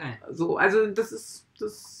mehr. Okay. So, also das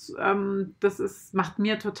macht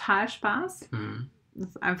mir total Spaß. Das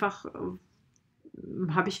ist einfach,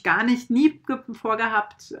 habe ich nie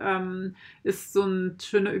vorgehabt, ist so eine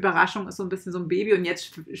schöne Überraschung, ist so ein bisschen so ein Baby und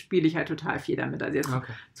jetzt spiele ich halt total viel damit. Also jetzt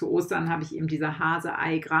zu Ostern habe ich eben diese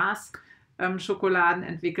Hase-Ei-Gras-Schokoladen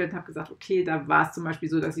entwickelt, habe gesagt, okay, da war es zum Beispiel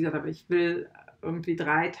so, dass ich gesagt habe, ich will irgendwie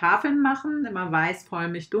 3 Tafeln machen, immer weiß,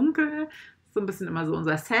 Vollmilch, dunkel, so ein bisschen immer so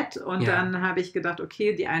unser Set und dann habe ich gedacht,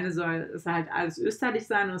 okay, die eine soll halt alles österlich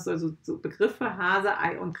sein und es soll so Begriffe, Hase,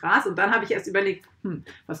 Ei und Gras und dann habe ich erst überlegt,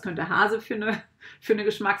 was könnte Hase für eine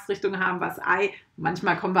Geschmacksrichtung haben, was Ei,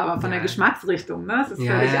 manchmal kommen wir aber von der Geschmacksrichtung, ne? Das ist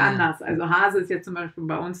völlig anders, also Hase ist jetzt zum Beispiel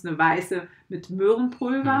bei uns eine weiße mit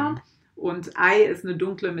Möhrenpulver und Ei ist eine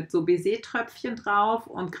dunkle mit so Baiser-Tröpfchen drauf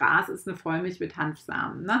und Gras ist eine Vollmilch mit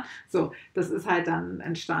Hanfsamen. Ne? So, das ist halt dann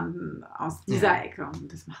entstanden aus dieser Ecke.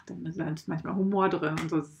 Und das macht dann manchmal Humor drin und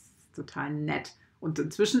so, das ist total nett. Und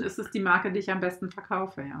inzwischen ist es die Marke, die ich am besten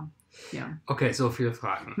verkaufe, ja. Okay, so viele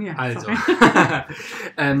Fragen. Ja, also,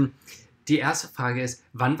 die erste Frage ist,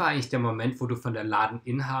 wann war eigentlich der Moment, wo du von der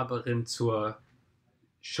Ladeninhaberin zur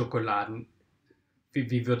Schokoladen,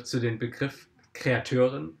 wie würdest du den Begriff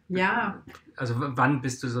Kreateurin? Ja. Also wann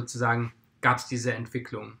bist du sozusagen, gab es diese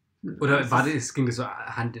Entwicklung? Oder ging es so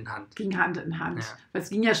Hand in Hand? Ging Hand in Hand. Ja. Es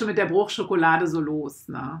ging ja schon mit der Bruchschokolade so los.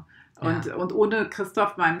 Ne? Und ohne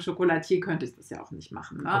Christoph, meinem Chocolatier, könnte ich das ja auch nicht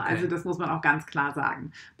machen. Ne? Okay. Also das muss man auch ganz klar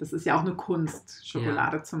sagen. Das ist ja auch eine Kunst,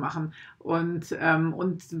 Schokolade zu machen. Und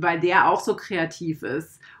weil der auch so kreativ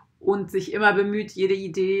ist und sich immer bemüht, jede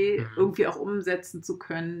Idee irgendwie auch umsetzen zu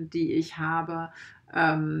können, die ich habe,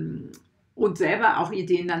 und selber auch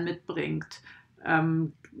Ideen dann mitbringt,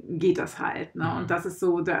 geht das halt. Ne? Und das ist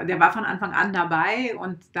so, der war von Anfang an dabei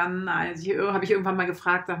und dann habe ich irgendwann mal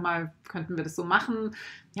gefragt, sag mal, könnten wir das so machen?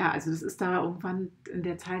 Ja, also das ist da irgendwann in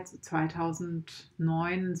der Zeit, so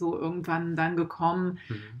 2009, so irgendwann dann gekommen,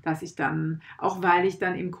 dass ich dann, auch weil ich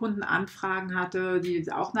dann eben Kundenanfragen hatte, die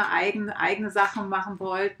auch eine eigene Sache machen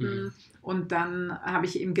wollten und dann habe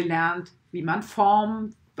ich eben gelernt, wie man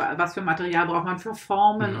formt, was für Material braucht man für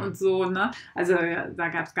Formen und so. Ne? Also da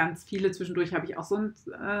gab es ganz viele. Zwischendurch habe ich auch so ein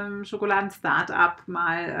Schokoladen-Startup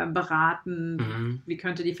mal beraten. Wie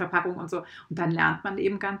könnte die Verpackung und so. Und dann lernt man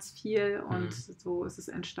eben ganz viel und so ist es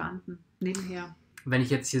entstanden. Nebenher. Wenn ich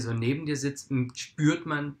jetzt hier so neben dir sitze, spürt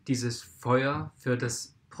man dieses Feuer für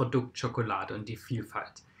das Produkt Schokolade und die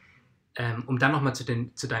Vielfalt. Um dann nochmal zu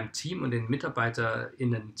deinem Team und den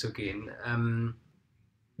MitarbeiterInnen zu gehen.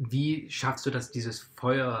 Wie schaffst du das, dieses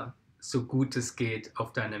Feuer, so gut es geht,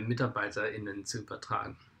 auf deine MitarbeiterInnen zu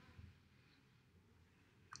übertragen?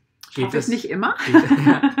 Schaffe ich nicht immer.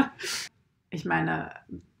 Ich meine,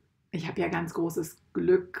 ich habe ja ganz großes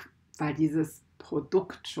Glück, weil dieses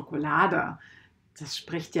Produkt Schokolade, das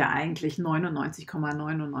spricht ja eigentlich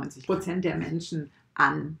 99,99% der Menschen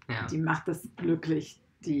an. Ja. Die macht das glücklich.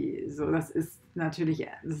 Das ist natürlich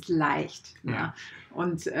leicht. Ja.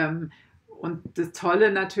 Und das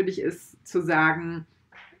Tolle natürlich ist zu sagen,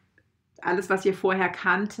 alles, was ihr vorher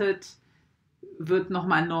kanntet, wird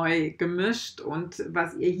nochmal neu gemischt und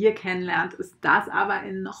was ihr hier kennenlernt, ist das aber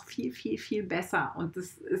in noch viel, viel, viel besser. Und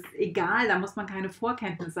das ist egal, da muss man keine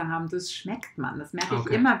Vorkenntnisse haben, das schmeckt man, das merke ich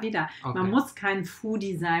immer wieder. Okay. Man muss kein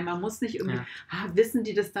Foodie sein, man muss nicht irgendwie, wissen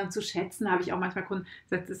die das dann zu schätzen, habe ich auch manchmal Kunden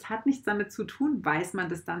gesagt, das hat nichts damit zu tun, weiß man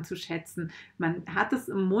das dann zu schätzen. Man hat es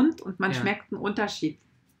im Mund und man schmeckt einen Unterschied.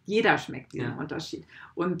 Jeder schmeckt diesen Unterschied.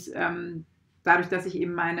 Und dadurch, dass ich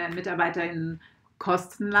eben meine MitarbeiterInnen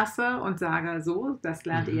kosten lasse und sage, so, das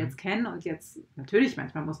lernt ihr jetzt kennen und jetzt, natürlich,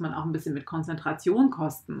 manchmal muss man auch ein bisschen mit Konzentration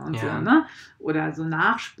kosten und so, ne? Oder so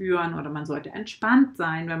nachspüren oder man sollte entspannt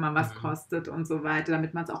sein, wenn man was kostet und so weiter,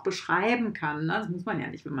 damit man es auch beschreiben kann, ne? Das muss man ja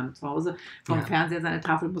nicht, wenn man zu Hause vom Fernseher seine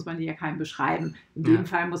Tafel, muss man die ja keinem beschreiben. In dem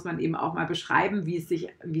Fall muss man eben auch mal beschreiben, wie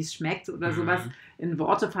es schmeckt oder sowas in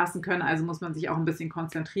Worte fassen können, also muss man sich auch ein bisschen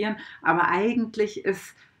konzentrieren, aber eigentlich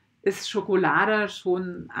ist Schokolade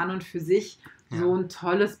schon an und für sich so ein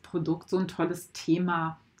tolles Produkt, so ein tolles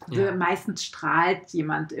Thema. Ja. Meistens strahlt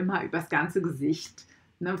jemand immer übers ganze Gesicht.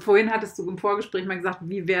 Ne, vorhin hattest du im Vorgespräch mal gesagt,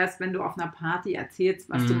 wie wäre es, wenn du auf einer Party erzählst,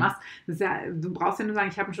 was du machst. Das ist ja, du brauchst ja nur sagen,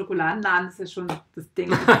 ich habe einen Schokoladenladen, das ist ja schon das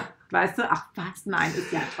Ding. Weißt du, ach was, nein,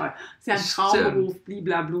 ist ja toll. Ist ja ein Traumberuf,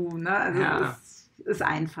 bliblablu. Ne? Also es ist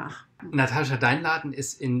einfach. Natascha, dein Laden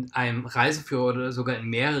ist in einem Reiseführer oder sogar in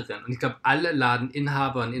mehreren. Und ich glaube, alle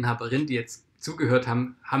Ladeninhaber und Inhaberinnen, die jetzt zugehört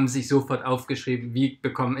haben, haben sich sofort aufgeschrieben, wie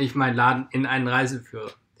bekomme ich meinen Laden in einen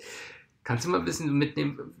Reiseführer. Kannst du mal ein bisschen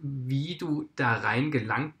mitnehmen, wie du da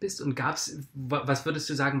reingelangt bist? Und was würdest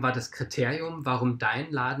du sagen, war das Kriterium, warum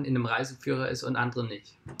dein Laden in einem Reiseführer ist und andere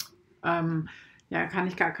nicht? Ja, kann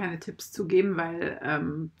ich gar keine Tipps zu geben,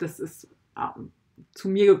 weil das ist zu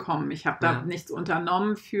mir gekommen. Ich habe da nichts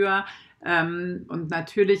unternommen für. Und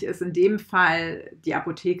natürlich ist in dem Fall die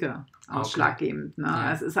Apotheke ausschlaggebend. Ne?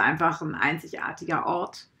 Ja. Es ist einfach ein einzigartiger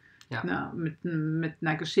Ort, ne? mit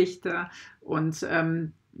einer Geschichte. Und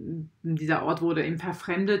dieser Ort wurde eben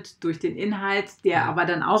verfremdet durch den Inhalt, der aber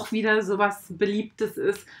dann auch wieder sowas Beliebtes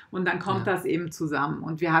ist. Und dann kommt das eben zusammen.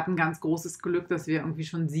 Und wir hatten ganz großes Glück, dass wir irgendwie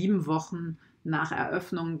schon 7 Wochen nach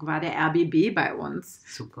Eröffnung war der RBB bei uns.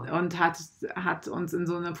 Super. Und hat uns in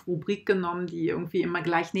so eine Rubrik genommen, die irgendwie immer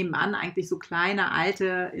gleich nebenan eigentlich so kleine,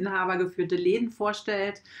 alte, inhabergeführte Läden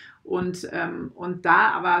vorstellt. Und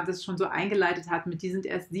da aber das schon so eingeleitet hat, die sind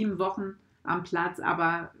erst 7 Wochen am Platz,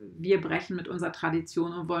 aber wir brechen mit unserer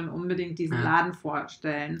Tradition und wollen unbedingt diesen Laden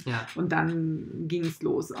vorstellen. Ja. Und dann ging es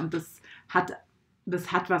los. Und das hat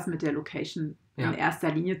was mit der Location in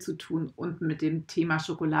erster Linie zu tun und mit dem Thema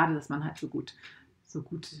Schokolade, dass man halt so gut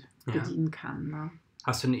bedienen kann. Ne?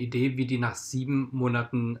 Hast du eine Idee, wie die nach 7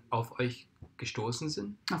 Monaten auf euch gestoßen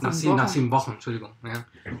sind? Nach 7 Wochen, Entschuldigung. Ja.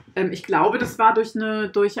 Ich glaube, das war durch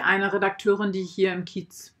eine Redakteurin, die hier im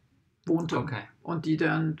Kiez wohnte und die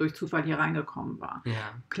dann durch Zufall hier reingekommen war.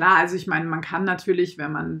 Ja. Klar, also ich meine, man kann natürlich,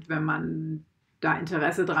 wenn man da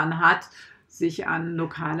Interesse dran hat, sich an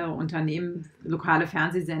lokale Unternehmen, lokale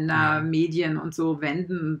Fernsehsender, Medien und so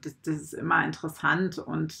wenden. Das ist immer interessant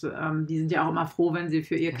und die sind ja auch immer froh, wenn sie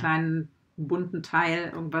für ihr kleinen bunten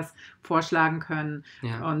Teil irgendwas vorschlagen können.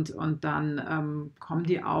 Ja. Und dann kommen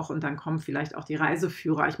die auch und dann kommen vielleicht auch die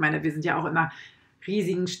Reiseführer. Ich meine, wir sind ja auch in einer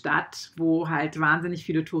riesigen Stadt, wo halt wahnsinnig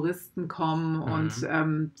viele Touristen kommen und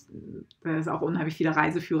es auch unheimlich viele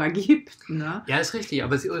Reiseführer gibt. Ne? Ja, ist richtig,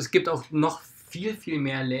 aber es gibt auch noch viel, viel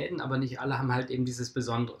mehr Läden, aber nicht alle haben halt eben dieses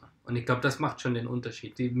Besondere. Und ich glaube, das macht schon den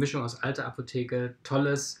Unterschied. Die Mischung aus alter Apotheke,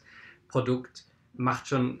 tolles Produkt, macht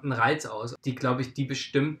schon einen Reiz aus. Die, glaube ich, die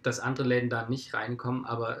bestimmt, dass andere Läden da nicht reinkommen,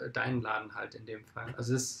 aber dein Laden halt in dem Fall.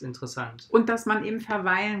 Also das ist interessant. Und dass man eben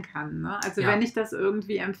verweilen kann. Ne? Also wenn ich das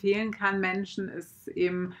irgendwie empfehlen kann, Menschen, ist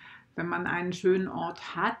eben, wenn man einen schönen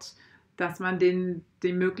Ort hat, dass man denen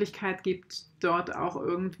die Möglichkeit gibt, dort auch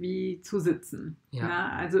irgendwie zu sitzen. Ja.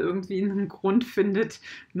 Ne? Also irgendwie einen Grund findet.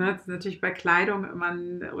 Ne? Das ist natürlich bei Kleidung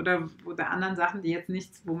oder anderen Sachen, die jetzt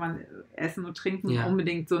nichts, wo man Essen und Trinken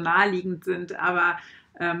unbedingt so naheliegend sind. Aber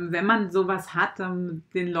wenn man sowas hat,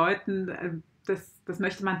 den Leuten, das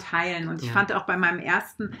möchte man teilen. Und ich fand auch bei meinem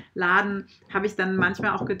ersten Laden, habe ich dann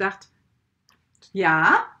manchmal auch gedacht,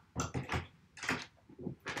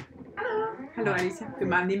 Hallo Alicia,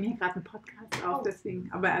 wir nehmen hier gerade einen Podcast auf,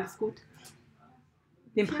 deswegen, aber alles gut.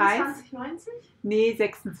 Den Preis? 24,90? Nee,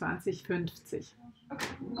 26,50. Okay.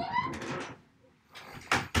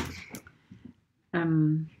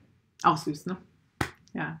 Auch süß, ne?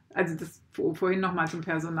 Ja, also das vorhin nochmal zum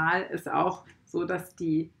Personal ist auch so, dass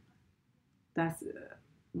dieser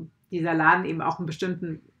Laden eben auch einen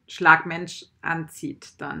bestimmten Schlag Mensch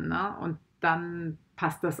anzieht dann, ne? Und dann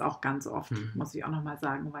passt das auch ganz oft, muss ich auch nochmal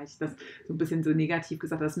sagen, weil ich das so ein bisschen so negativ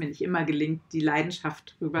gesagt habe, dass es mir nicht immer gelingt, die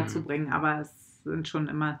Leidenschaft rüberzubringen, aber es sind schon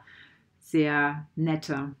immer sehr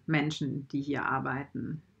nette Menschen, die hier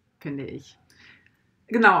arbeiten, finde ich.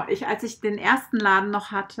 Genau, als ich den ersten Laden noch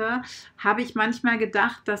hatte, habe ich manchmal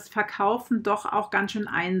gedacht, dass Verkaufen doch auch ganz schön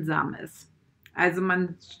einsam ist. Also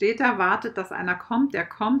man steht da, wartet, dass einer kommt, der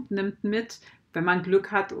kommt, nimmt mit. Wenn man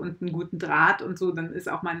Glück hat und einen guten Draht und so, dann ist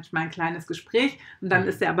auch manchmal ein kleines Gespräch und dann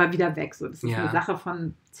ist er aber wieder weg. So, das ist eine Sache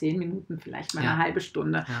von 10 Minuten, vielleicht mal eine halbe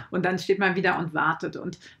Stunde. Ja. Und dann steht man wieder und wartet.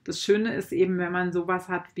 Und das Schöne ist eben, wenn man sowas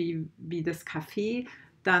hat wie das Café,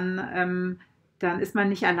 dann ist man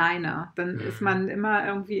nicht alleine. Dann ist man immer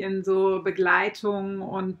irgendwie in so Begleitung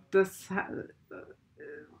und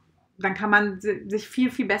dann kann man sich viel,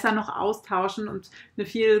 viel besser noch austauschen und eine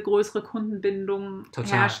viel größere Kundenbindung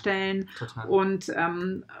herstellen. Total. Und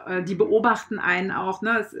die beobachten einen auch.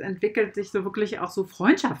 Ne? Es entwickelt sich so wirklich auch so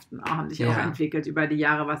Freundschaften haben sich auch entwickelt über die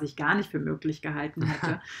Jahre, was ich gar nicht für möglich gehalten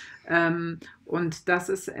hätte. Und das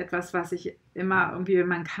ist etwas, was ich immer irgendwie, wenn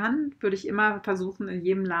man kann, würde ich immer versuchen, in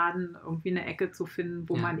jedem Laden irgendwie eine Ecke zu finden,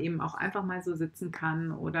 wo Ja. man eben auch einfach mal so sitzen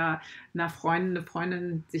kann oder eine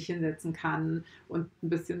Freundin sich hinsetzen kann und ein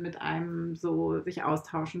bisschen mit einem so sich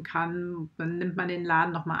austauschen kann. Dann nimmt man den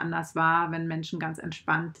Laden nochmal anders wahr, wenn Menschen ganz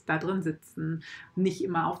entspannt da drin sitzen, nicht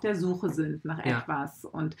immer auf der Suche sind nach Ja. etwas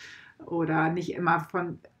oder nicht immer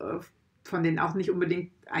von denen auch nicht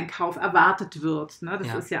unbedingt ein Kauf erwartet wird. Ne? Das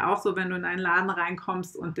Ja. ist ja auch so, wenn du in einen Laden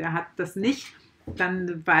reinkommst und der hat das nicht,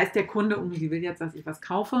 dann weiß der Kunde, die will jetzt, dass ich was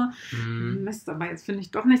kaufe. Mist, aber jetzt finde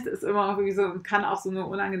ich doch nicht. Das ist immer irgendwie so, kann auch so eine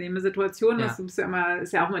unangenehme Situation. Ja. Das ist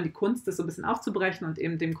ja auch immer die Kunst, das so ein bisschen aufzubrechen und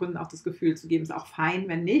eben dem Kunden auch das Gefühl zu geben, ist auch fein,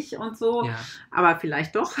 wenn nicht und so. Ja. Aber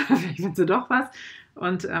vielleicht doch, vielleicht findest du doch was.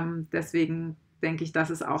 Und deswegen denke ich, das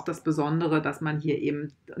ist auch das Besondere, dass man hier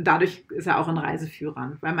eben, dadurch ist er auch ein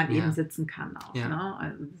Reiseführer, weil man eben sitzen kann auch. Ja. Ne?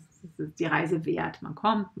 Also es ist die Reise wert. Man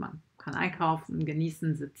kommt, man kann einkaufen,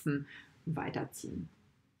 genießen, sitzen und weiterziehen.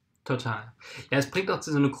 Total. Ja, es bringt auch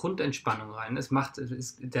so eine Grundentspannung rein.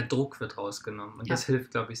 Der Druck wird rausgenommen und das hilft,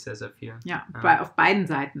 glaube ich, sehr, sehr viel. Ja, auf beiden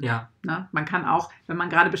Seiten. Ja. Ne? Man kann auch, wenn man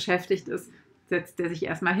gerade beschäftigt ist, setzt der sich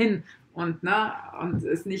erstmal hin und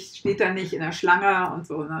steht da nicht in der Schlange und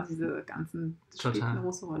so. Ne? Diese ganzen spielt eine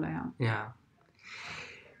große Rolle, ja. Ja.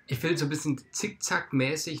 Ich will so ein bisschen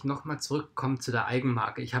zickzackmäßig nochmal zurückkommen zu der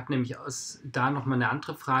Eigenmarke. Ich habe nämlich da nochmal eine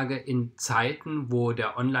andere Frage. In Zeiten, wo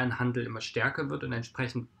der Onlinehandel immer stärker wird und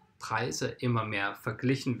entsprechend Preise immer mehr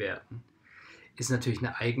verglichen werden, ist natürlich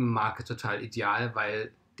eine Eigenmarke total ideal,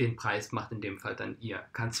 weil den Preis macht in dem Fall dann ihr.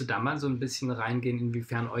 Kannst du da mal so ein bisschen reingehen,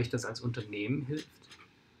 inwiefern euch das als Unternehmen hilft?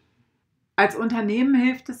 Als Unternehmen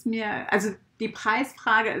hilft es mir, also die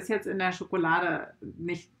Preisfrage ist jetzt in der Schokolade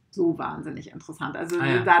nicht so wahnsinnig interessant. Also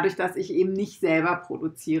dadurch, dass ich eben nicht selber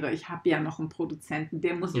produziere. Ich habe ja noch einen Produzenten,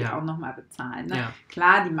 den muss ich auch nochmal bezahlen. Ne? Ja.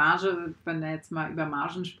 Klar, die Marge, wenn wir jetzt mal über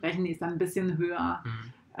Margen sprechen, die ist dann ein bisschen höher.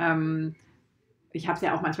 Ich habe es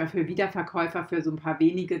ja auch manchmal für Wiederverkäufer, für so ein paar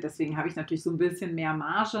wenige, deswegen habe ich natürlich so ein bisschen mehr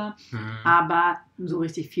Marge, aber so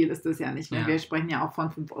richtig viel ist das ja nicht mehr. Wir sprechen ja auch von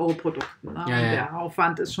 5-Euro-Produkten. Ne? Der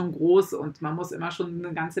Aufwand ist schon groß und man muss immer schon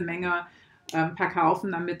eine ganze Menge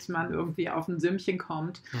verkaufen, damit man irgendwie auf ein Sümmchen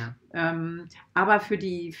kommt. Ja. Aber für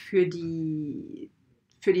die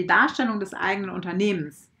Darstellung des eigenen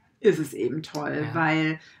Unternehmens ist es eben toll,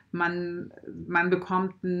 weil man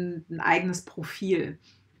bekommt ein eigenes Profil.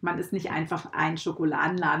 Man ist nicht einfach ein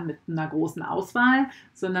Schokoladenladen mit einer großen Auswahl,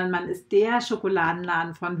 sondern man ist der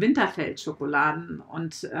Schokoladenladen von Winterfeldt Schokoladen.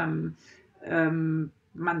 Und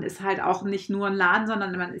man ist halt auch nicht nur ein Laden,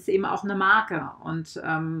 sondern man ist eben auch eine Marke. Und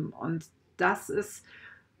das ist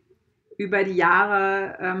über die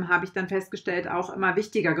Jahre, habe ich dann festgestellt, auch immer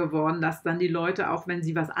wichtiger geworden, dass dann die Leute, auch wenn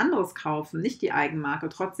sie was anderes kaufen, nicht die Eigenmarke,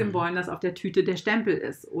 trotzdem wollen, dass auf der Tüte der Stempel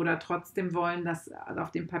ist oder trotzdem wollen, dass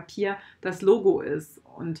auf dem Papier das Logo ist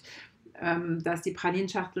und dass die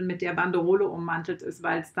Pralinschachtel mit der Banderole ummantelt ist,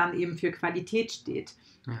 weil es dann eben für Qualität steht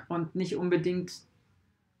und nicht unbedingt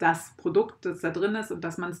das Produkt, das da drin ist und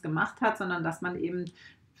dass man es gemacht hat, sondern dass man eben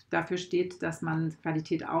dafür steht, dass man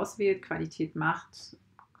Qualität auswählt, Qualität macht,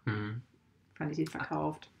 Qualität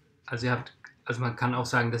verkauft. Also man kann auch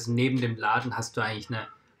sagen, dass neben dem Laden hast du eigentlich eine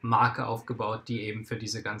Marke aufgebaut, die eben für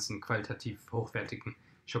diese ganzen qualitativ hochwertigen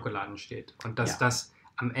Schokoladen steht. Und dass das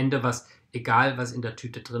am Ende egal was in der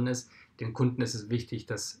Tüte drin ist, den Kunden ist es wichtig,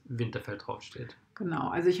 dass Winterfeldt draufsteht. Genau,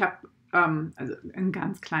 also ich habe in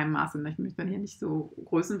ganz kleinem Maße, ich möchte dann hier nicht so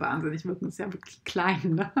größenwahnsinnig wirken, das ist ja wirklich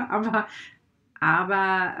klein, ne? Aber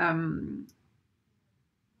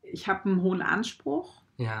ich habe einen hohen Anspruch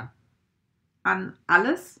an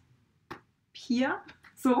alles hier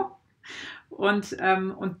so und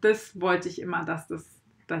das wollte ich immer, dass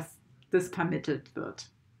das vermittelt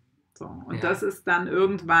wird. So. Und das ist dann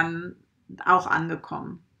irgendwann auch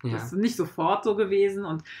angekommen. Das ist nicht sofort so gewesen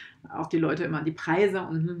und auch die Leute immer die Preise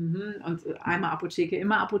und einmal Apotheke,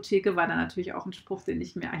 immer Apotheke war dann natürlich auch ein Spruch, den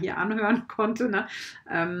ich mir hier anhören konnte. Ne?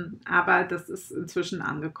 Aber das ist inzwischen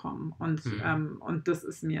angekommen und das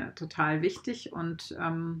ist mir total wichtig und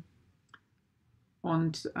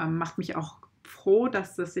macht mich auch froh,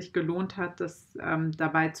 dass es sich gelohnt hat,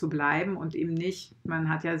 dabei zu bleiben und eben nicht, man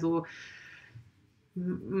hat ja so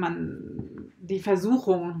die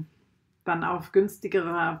Versuchung, dann auf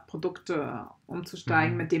günstigere Produkte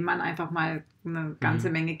umzusteigen, mit denen man einfach mal eine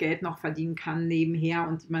ganze Menge Geld noch verdienen kann nebenher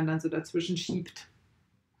und die man dann so dazwischen schiebt,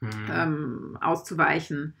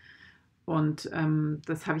 auszuweichen. Und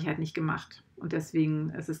das habe ich halt nicht gemacht. Und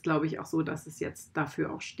deswegen ist es, glaube ich, auch so, dass es jetzt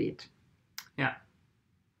dafür auch steht. Ja,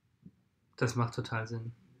 das macht total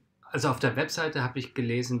Sinn. Also auf der Webseite habe ich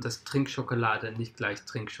gelesen, dass Trinkschokolade nicht gleich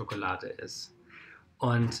Trinkschokolade ist.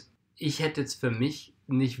 Und ich hätte jetzt für mich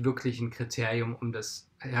nicht wirklich ein Kriterium, um das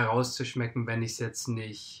herauszuschmecken, wenn ich es jetzt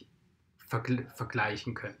nicht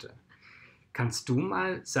vergleichen könnte. Kannst du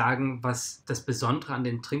mal sagen, was das Besondere an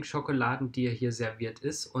den Trinkschokoladen, die hier serviert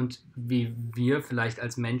ist, und wie wir vielleicht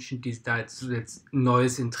als Menschen, die da jetzt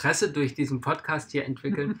neues Interesse durch diesen Podcast hier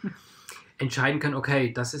entwickeln, entscheiden können,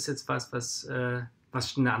 okay, das ist jetzt was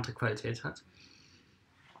eine andere Qualität hat?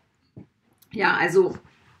 Ja, also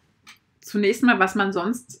zunächst mal, was man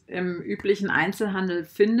sonst im üblichen Einzelhandel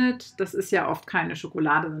findet, das ist ja oft keine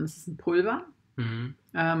Schokolade, sondern es ist ein Pulver. Mhm.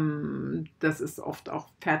 Das ist oft auch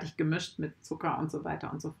fertig gemischt mit Zucker und so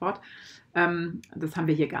weiter und so fort. Das haben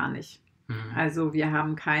wir hier gar nicht. Also wir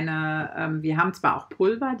haben wir haben zwar auch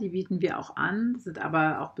Pulver, die bieten wir auch an, sind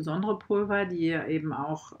aber auch besondere Pulver, die eben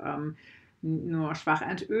auch nur schwach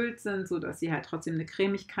entölt sind, sodass sie halt trotzdem eine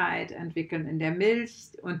Cremigkeit entwickeln in der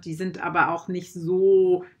Milch, und die sind aber auch nicht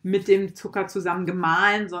so mit dem Zucker zusammen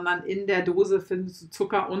gemahlen, sondern in der Dose findest du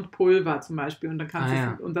Zucker und Pulver zum Beispiel, und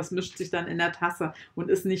dann und das mischt sich dann in der Tasse und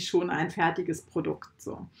ist nicht schon ein fertiges Produkt.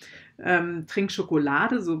 So.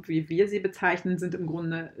 Trinkschokolade, so wie wir sie bezeichnen,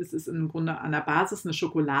 ist im Grunde an der Basis eine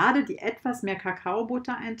Schokolade, die etwas mehr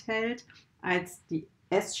Kakaobutter enthält als die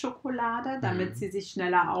Essschokolade, damit sie sich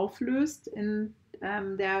schneller auflöst in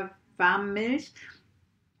der warmen Milch.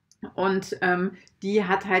 Und die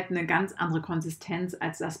hat halt eine ganz andere Konsistenz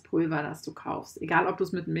als das Pulver, das du kaufst. Egal, ob du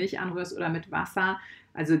es mit Milch anrührst oder mit Wasser.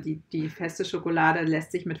 Also die feste Schokolade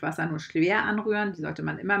lässt sich mit Wasser nur schwer anrühren. Die sollte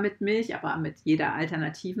man immer mit Milch, aber mit jeder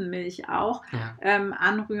alternativen Milch auch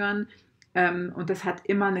anrühren. Und das hat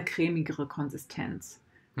immer eine cremigere Konsistenz.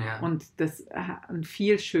 Ja. Und das hat ein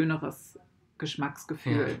viel schöneres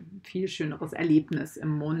Geschmacksgefühl, viel schöneres Erlebnis im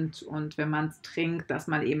Mund. Und wenn man es trinkt, dass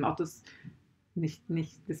man eben auch nicht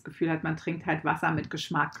das Gefühl hat, man trinkt halt Wasser mit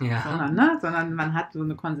Geschmack, sondern man hat so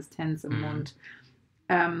eine Konsistenz im Mund.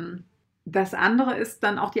 Das andere ist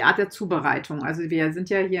dann auch die Art der Zubereitung. Also wir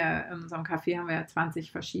sind ja hier in unserem Café, haben wir ja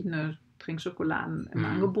 20 verschiedene Trinkschokoladen im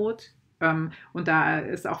Angebot. Und da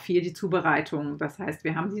ist auch viel die Zubereitung. Das heißt,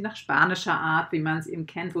 wir haben sie nach spanischer Art, wie man es eben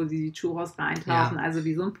kennt, wo sie die Churros reintauchen, also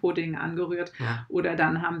wie so ein Pudding angerührt. Ja. Oder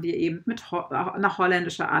dann haben wir eben nach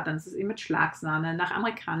holländischer Art, dann ist es eben mit Schlagsahne, nach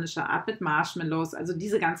amerikanischer Art mit Marshmallows. Also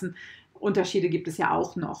diese ganzen Unterschiede gibt es ja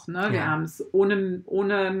auch noch. Ne? Wir haben es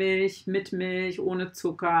ohne Milch, mit Milch, ohne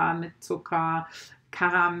Zucker, mit Zucker,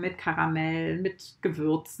 mit Karamell, mit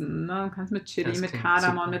Gewürzen. Ne? Du kannst mit Chili, mit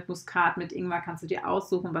Kardamom, mit Muskat, mit Ingwer kannst du dir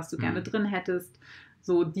aussuchen, was du gerne drin hättest.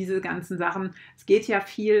 So diese ganzen Sachen. Es geht ja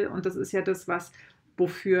viel, und das ist ja das,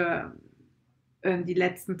 wofür die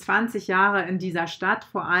letzten 20 Jahre in dieser Stadt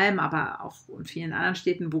vor allem, aber auch in vielen anderen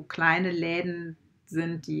Städten, wo kleine Läden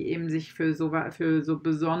sind, die eben sich für so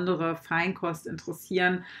besondere Feinkost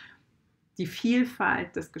interessieren, die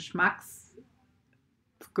Vielfalt des Geschmacks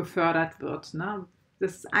gefördert wird. Ne?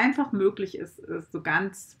 Dass es einfach möglich ist, so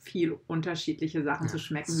ganz viel unterschiedliche Sachen zu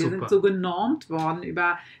schmecken. Super. Wir sind so genormt worden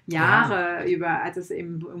über Jahre, als es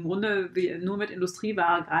eben im Grunde nur mit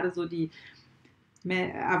Industrieware, gerade so die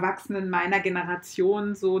Erwachsenen meiner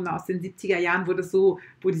Generation, so aus den 70er Jahren,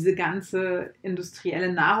 wo diese ganze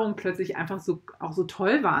industrielle Nahrung plötzlich einfach auch so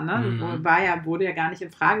toll war. Ne? Wurde ja gar nicht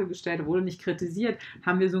in Frage gestellt, wurde nicht kritisiert,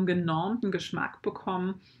 haben wir so einen genormten Geschmack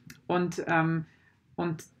bekommen, und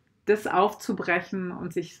das aufzubrechen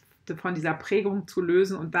und sich von dieser Prägung zu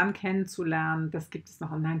lösen und dann kennenzulernen, das gibt es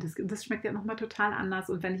noch. Und nein, das schmeckt ja nochmal total anders.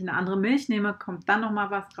 Und wenn ich eine andere Milch nehme, kommt dann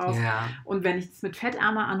nochmal was raus. Ja. Und wenn ich es mit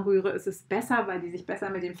Fettärmer anrühre, ist es besser, weil die sich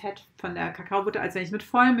besser mit dem Fett von der Kakaobutter, als wenn ich mit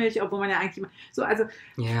Vollmilch, obwohl man ja eigentlich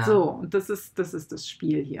und das ist das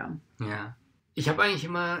Spiel hier. Ja. Ich habe eigentlich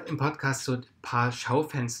immer im Podcast so ein paar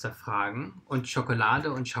Schaufensterfragen, und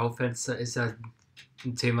Schokolade und Schaufenster ist ja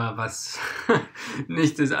ein Thema, was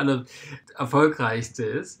nicht das allererfolgreichste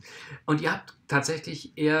ist. Und ihr habt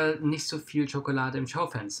tatsächlich eher nicht so viel Schokolade im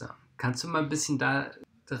Schaufenster. Kannst du mal ein bisschen da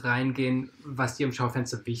reingehen, was dir im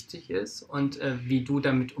Schaufenster wichtig ist und wie du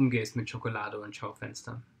damit umgehst mit Schokolade und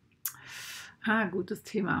Schaufenster? Gutes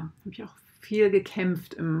Thema. Habe ich auch viel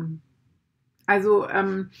gekämpft.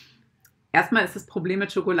 Erstmal ist das Problem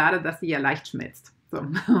mit Schokolade, dass sie ja leicht schmilzt. So.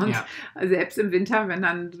 Und selbst im Winter,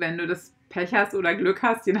 wenn du das Pech hast oder Glück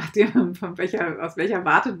hast, je nachdem, aus welcher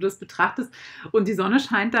Warte du das betrachtest, und die Sonne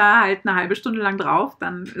scheint da halt eine halbe Stunde lang drauf,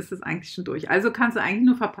 dann ist es eigentlich schon durch. Also kannst du eigentlich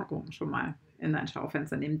nur Verpackungen schon mal in dein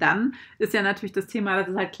Schaufenster nehmen. Dann ist ja natürlich das Thema, dass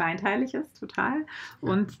es halt kleinteilig ist, total.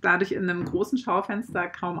 Und dadurch in einem großen Schaufenster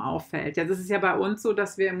kaum auffällt. Ja, das ist ja bei uns so,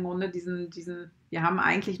 dass wir im Grunde wir haben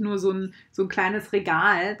eigentlich nur so ein kleines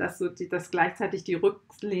Regal, das gleichzeitig die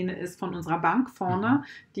Rücklehne ist von unserer Bank vorne,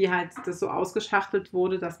 die halt das so ausgeschachtelt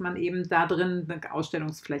wurde, dass man eben da drin eine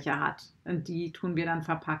Ausstellungsfläche hat. Und die tun wir dann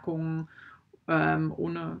Verpackungen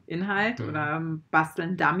ohne Inhalt oder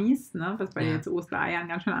basteln Dummies, ne, was bei jetzt Ostereiern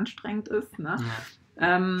ganz schön anstrengend ist. Ne?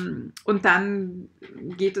 Ja. Und dann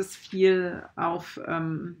geht es viel auf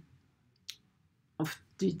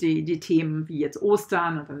die Themen wie jetzt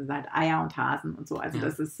Ostern und dann sind halt Eier und Hasen und so. Also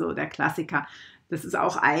das ist so der Klassiker. Das ist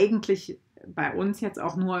auch eigentlich bei uns jetzt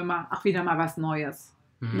auch nur immer, wieder mal was Neues.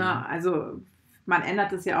 Ne? Also man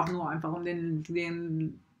ändert es ja auch nur einfach, um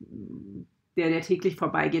der täglich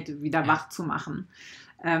vorbeigeht, wieder wach zu machen.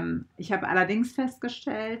 Ich habe allerdings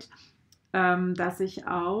festgestellt, dass ich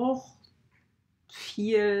auch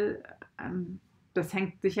viel, das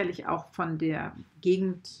hängt sicherlich auch von der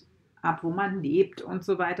Gegend ab, wo man lebt und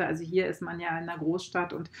so weiter. Also hier ist man ja in einer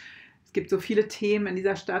Großstadt und es gibt so viele Themen in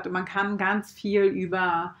dieser Stadt und man kann ganz viel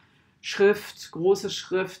über Schrift, große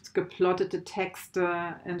Schrift, geplottete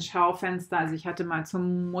Texte ins Schaufenster. Also ich hatte mal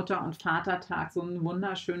zum Mutter- und Vatertag so ein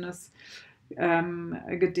wunderschönes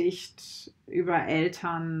Gedicht über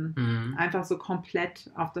Eltern, einfach so komplett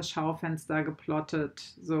auf das Schaufenster geplottet,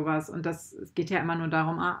 sowas. Und es geht ja immer nur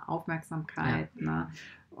darum, Aufmerksamkeit. Ja.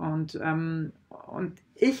 Ne? Und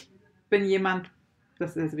ich bin jemand,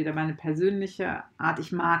 das ist wieder meine persönliche Art,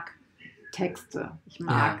 ich mag Texte, ich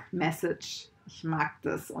mag Message, ich mag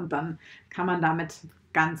das und dann kann man damit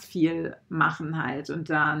ganz viel machen halt und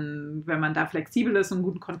dann, wenn man da flexibel ist und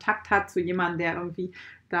guten Kontakt hat zu jemandem, der irgendwie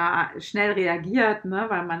da schnell reagiert, ne,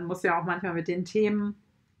 weil man muss ja auch manchmal mit den Themen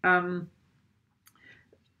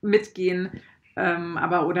mitgehen,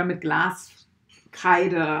 oder mit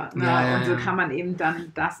Glaskreide, ne, und so kann man eben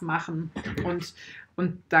dann das machen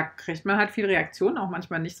und da kriegt man halt viel Reaktion, auch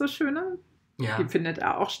manchmal nicht so schöne. Ja. Die findet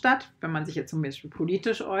auch statt, wenn man sich jetzt zum Beispiel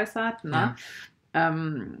politisch äußert. Ne? Ja.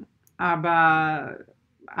 Aber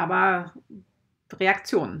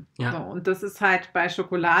Reaktionen. Ja. So, und das ist halt bei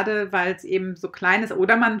Schokolade, weil es eben so klein ist.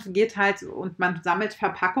 Oder man geht halt und man sammelt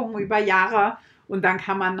Verpackungen über Jahre und dann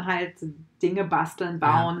kann man halt Dinge basteln,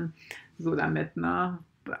 bauen, so damit. Ne?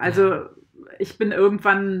 Also ich bin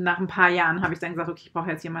irgendwann, nach ein paar Jahren, habe ich dann gesagt, okay, ich brauche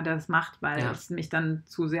jetzt jemanden, der das macht, weil es mich dann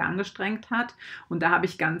zu sehr angestrengt hat. Und da habe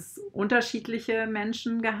ich ganz unterschiedliche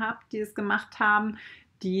Menschen gehabt, die es gemacht haben,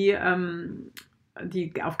 die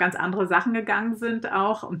auf ganz andere Sachen gegangen sind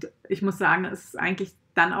auch. Und ich muss sagen, es ist eigentlich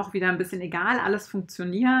dann auch wieder ein bisschen egal, alles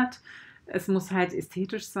funktioniert. Es muss halt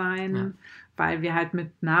ästhetisch sein, weil wir halt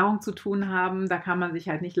mit Nahrung zu tun haben. Da kann man sich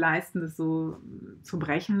halt nicht leisten, das so zu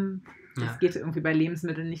brechen. Das geht irgendwie bei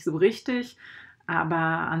Lebensmitteln nicht so richtig. Aber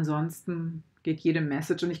ansonsten geht jede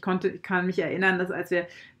Message. Und ich kann mich erinnern, dass das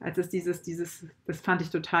fand ich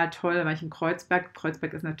total toll, weil ich in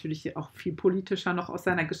Kreuzberg ist natürlich auch viel politischer noch aus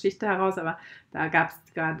seiner Geschichte heraus, aber da gab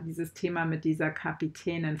es gerade dieses Thema mit dieser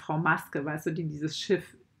Kapitänin, Frau Maske, weißt du, die dieses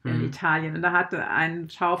Schiff in Italien, und da hatte ein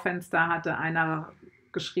Schaufenster, einer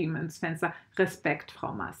geschrieben ins Fenster, Respekt,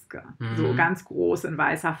 Frau Maske. So ganz groß in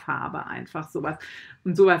weißer Farbe, einfach sowas.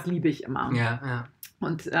 Und sowas liebe ich immer. Ja.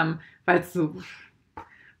 Und weil es so,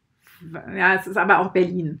 es ist aber auch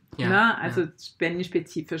Berlin, ne? Also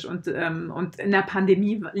Berlin-spezifisch. Und in der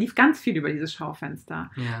Pandemie lief ganz viel über dieses Schaufenster.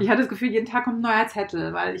 Ja. Ich hatte das Gefühl, jeden Tag kommt ein neuer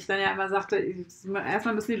Zettel, weil ich dann ja immer sagte,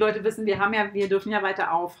 erstmal müssen die Leute wissen, wir dürfen ja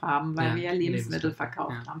weiter aufhaben, weil wir ja Lebensmittel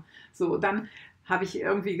verkauft haben. So, dann habe ich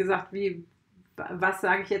irgendwie gesagt, was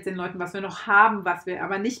sage ich jetzt den Leuten, was wir noch haben, was wir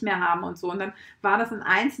aber nicht mehr haben und so. Und dann war das ein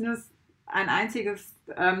einziges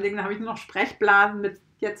Ding, da habe ich nur noch Sprechblasen mit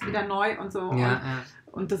jetzt wieder neu und so.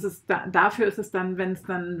 Und das ist dafür ist es dann, wenn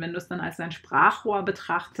du es dann als dein Sprachrohr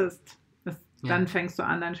betrachtest, dann fängst du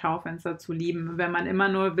an, dein Schaufenster zu lieben. Wenn man immer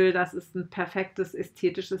nur will, dass es ein perfektes,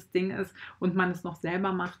 ästhetisches Ding ist und man es noch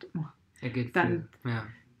selber macht, dann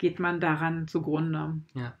geht man daran zugrunde.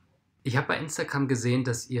 Ja. Ich habe bei Instagram gesehen,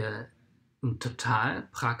 dass ihr einen total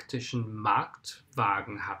praktischen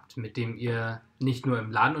Marktwagen habt, mit dem ihr nicht nur im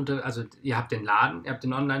Laden, also ihr habt den Laden, ihr habt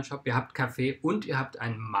den Online-Shop, ihr habt Café und ihr habt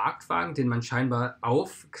einen Marktwagen, den man scheinbar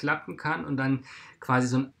aufklappen kann und dann quasi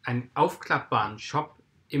so einen aufklappbaren Shop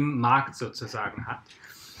im Markt sozusagen hat.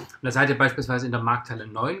 Und da seid ihr beispielsweise in der Markthalle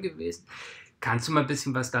 9 gewesen. Kannst du mal ein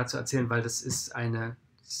bisschen was dazu erzählen, weil das ist eine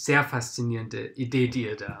sehr faszinierende Idee, die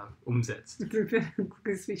ihr da umsetzt.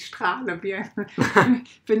 Ich strahle.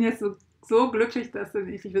 Ich bin jetzt so glücklich,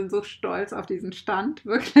 ich bin so stolz auf diesen Stand,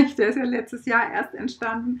 wirklich. Der ist ja letztes Jahr erst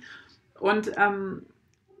entstanden. Und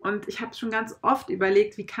Und ich habe schon ganz oft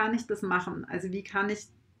überlegt, wie kann ich das machen? Also ich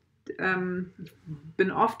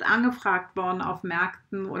bin oft angefragt worden, auf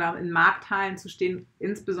Märkten oder in Markthallen zu stehen,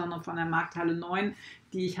 insbesondere von der Markthalle 9,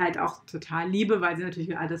 die ich halt auch total liebe, weil sie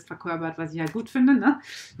natürlich alles verkörpert, was ich halt gut finde. Ne?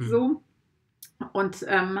 So. Und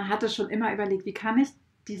hatte schon immer überlegt, wie kann ich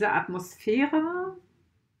diese Atmosphäre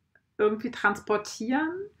irgendwie transportieren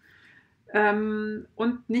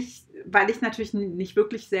und nicht, weil ich natürlich nicht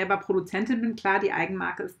wirklich selber Produzentin bin, klar, die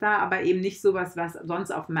Eigenmarke ist da, aber eben nicht sowas, was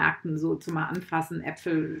sonst auf Märkten so zum mal anfassen,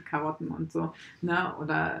 Äpfel, Karotten und so, ne,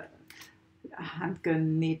 oder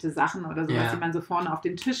handgenähte Sachen oder sowas, die man so vorne auf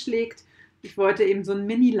den Tisch legt. Ich wollte eben so einen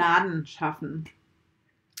Mini-Laden schaffen.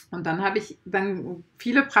 Und dann habe ich dann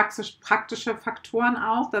viele praktische Faktoren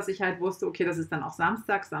auch, dass ich halt wusste, okay, das ist dann auch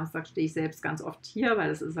Samstag. Samstag stehe ich selbst ganz oft hier, weil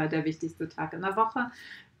das ist halt der wichtigste Tag in der Woche.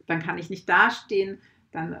 Dann kann ich nicht dastehen.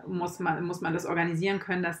 Dann muss man das organisieren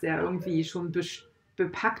können, dass der irgendwie schon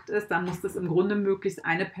bepackt ist. Dann muss das im Grunde möglichst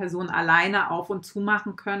eine Person alleine auf und zu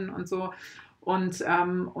machen können und so. Und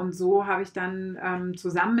so habe ich dann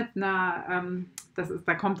zusammen mit einer,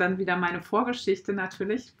 da kommt dann wieder meine Vorgeschichte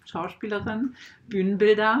natürlich, Schauspielerin,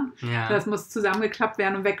 Bühnenbilder. Ja. Das muss zusammengeklappt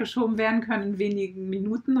werden und weggeschoben werden können in wenigen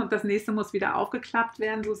Minuten und das nächste muss wieder aufgeklappt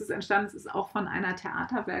werden. So ist es entstanden. Es ist auch von einer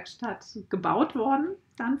Theaterwerkstatt gebaut worden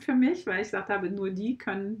dann für mich, weil ich gesagt habe, nur die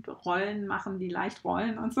können Rollen machen, die leicht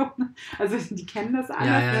rollen und so. Also die kennen das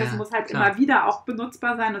alles. Es muss halt immer wieder auch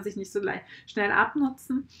benutzbar sein und sich nicht so schnell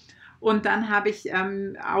abnutzen. Und dann habe ich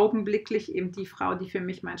augenblicklich eben die Frau, die für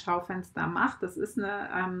mich mein Schaufenster macht. Das ist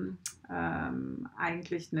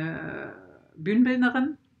eigentlich eine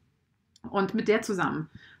Bühnenbildnerin. Und mit der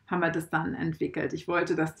zusammen haben wir das dann entwickelt. Ich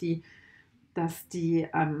wollte, dass die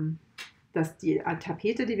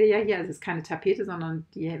Tapete, die wir ja hier, also es ist keine Tapete, sondern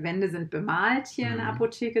die Wände sind bemalt hier in der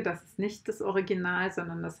Apotheke. Das ist nicht das Original,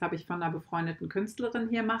 sondern das habe ich von einer befreundeten Künstlerin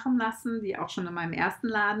hier machen lassen, die auch schon in meinem ersten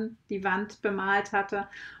Laden die Wand bemalt hatte.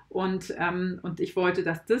 Und ich wollte,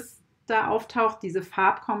 dass das da auftaucht, diese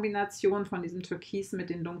Farbkombination von diesem Türkis mit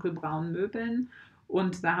den dunkelbraunen Möbeln.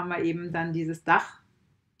 Und da haben wir eben dann dieses Dach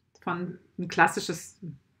von ein klassisches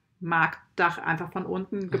Marktdach einfach von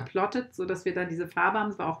unten geplottet, sodass wir da diese Farbe haben.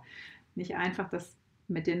 Es war auch nicht einfach, das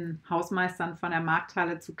mit den Hausmeistern von der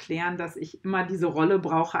Markthalle zu klären, dass ich immer diese Rolle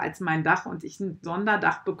brauche als mein Dach und ich ein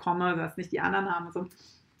Sonderdach bekomme, das nicht die anderen haben. So. Und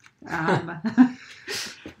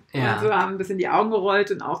so haben ein bisschen die Augen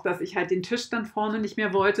gerollt und auch, dass ich halt den Tisch dann vorne nicht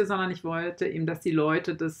mehr wollte, sondern ich wollte eben, dass die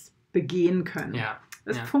Leute das begehen können.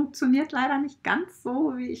 Es funktioniert leider nicht ganz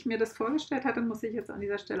so, wie ich mir das vorgestellt hatte, muss ich jetzt an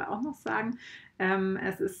dieser Stelle auch noch sagen.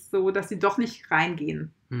 Es ist so, dass sie doch nicht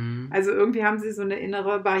reingehen. Also irgendwie haben sie so eine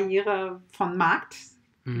innere Barriere von Markt,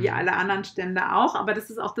 wie alle anderen Stände auch, aber das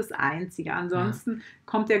ist auch das Einzige. Ansonsten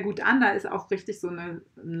kommt der gut an, da ist auch richtig so ein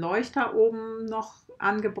Leuchter oben noch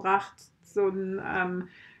angebracht, so ein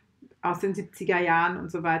aus den 70er Jahren und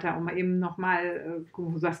so weiter, um eben nochmal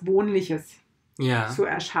was Wohnliches zu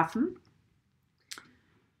erschaffen.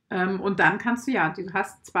 Und dann kannst du du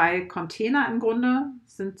hast 2 Container im Grunde,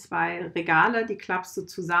 das sind 2 Regale, die klappst du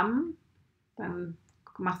zusammen, dann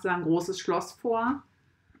machst du da ein großes Schloss vor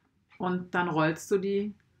und dann rollst du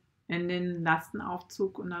die in den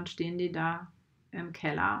Lastenaufzug und dann stehen die da im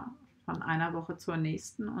Keller von einer Woche zur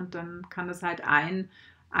nächsten und dann kann es halt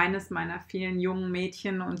eines meiner vielen jungen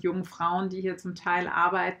Mädchen und jungen Frauen, die hier zum Teil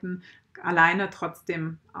arbeiten, alleine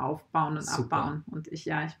trotzdem aufbauen und abbauen. Und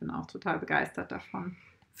ich bin auch total begeistert davon.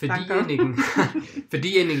 Für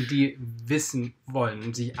diejenigen, die wissen wollen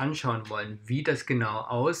und sich anschauen wollen, wie das genau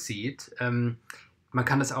aussieht, man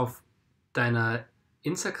kann das auf deiner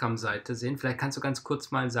Instagram-Seite sehen. Vielleicht kannst du ganz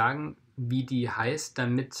kurz mal sagen, wie die heißt,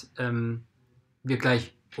 damit wir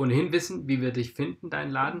gleich ohnehin wissen, wie wir dich finden,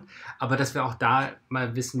 deinen Laden, aber dass wir auch da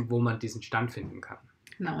mal wissen, wo man diesen Stand finden kann.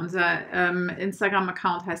 Genau, unser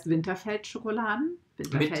Instagram-Account heißt Winterfeldt Schokoladen.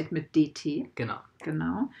 Winterfeldt mit DT. Genau.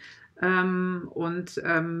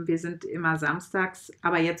 Wir sind immer samstags,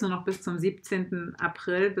 aber jetzt nur noch bis zum 17.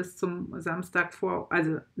 April, bis zum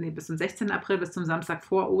 16. April, bis zum Samstag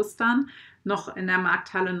vor Ostern, noch in der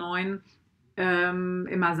Markthalle 9,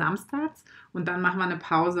 immer samstags. Und dann machen wir eine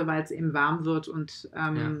Pause, weil es eben warm wird und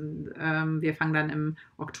wir fangen dann im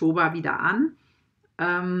Oktober wieder an.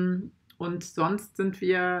 Und sonst sind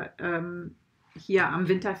wir hier am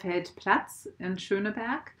Winterfeldplatz in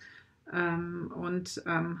Schöneberg. Und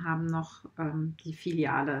haben noch die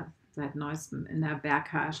Filiale seit neuestem in der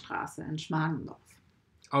Berger Straße in Schmargendorf.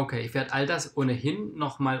 Okay, ich werde all das ohnehin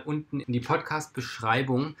nochmal unten in die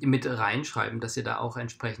Podcast-Beschreibung mit reinschreiben, dass ihr da auch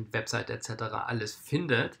entsprechend Website etc. alles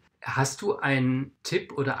findet. Hast du einen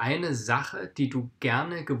Tipp oder eine Sache, die du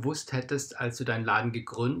gerne gewusst hättest, als du deinen Laden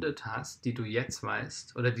gegründet hast, die du jetzt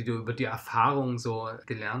weißt oder die du über die Erfahrung so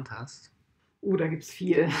gelernt hast? Da gibt es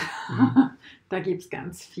viel. Mhm. Da gibt es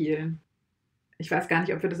ganz viel. Ich weiß gar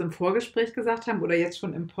nicht, ob wir das im Vorgespräch gesagt haben oder jetzt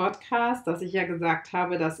schon im Podcast, dass ich ja gesagt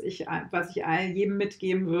habe, was ich jedem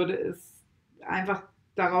mitgeben würde, ist einfach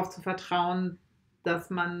darauf zu vertrauen,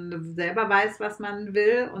 dass man selber weiß, was man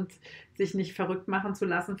will und sich nicht verrückt machen zu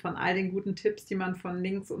lassen von all den guten Tipps, die man von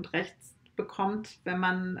links und rechts bekommt, wenn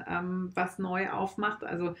man was neu aufmacht.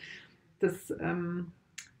 Also das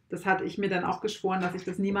hatte ich mir dann auch geschworen, dass ich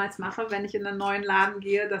das niemals mache, wenn ich in einen neuen Laden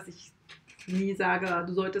gehe, dass ich nie sage,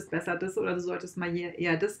 du solltest besser das oder du solltest mal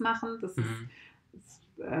eher das machen. Das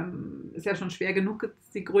ist ja schon schwer genug,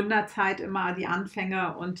 die Gründerzeit immer, die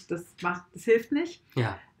Anfänge und das hilft nicht.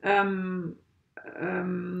 Ja.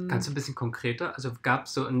 Kannst du ein bisschen konkreter? Also gab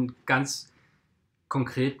es so einen ganz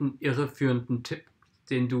konkreten, irreführenden Tipp,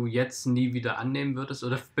 den du jetzt nie wieder annehmen würdest?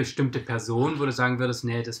 Oder bestimmte Personen, wo du sagen würdest,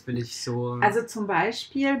 nee, das will ich so... Also zum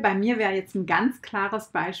Beispiel, bei mir wäre jetzt ein ganz klares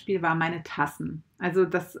Beispiel, war meine Tassen. Also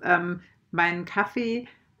meinen Kaffee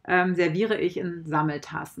serviere ich in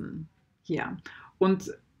Sammeltassen hier.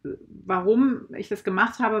 Und warum ich das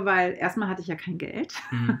gemacht habe, weil erstmal hatte ich ja kein Geld,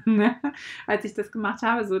 als ich das gemacht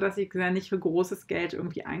habe, so dass ich ja nicht für großes Geld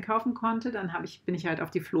irgendwie einkaufen konnte. Dann bin ich halt auf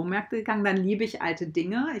die Flohmärkte gegangen. Dann liebe ich alte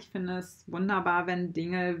Dinge. Ich finde es wunderbar, wenn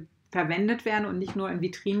Dinge verwendet werden und nicht nur in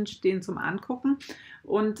Vitrinen stehen zum Angucken.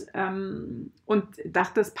 Und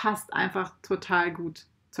dachte, es passt einfach total gut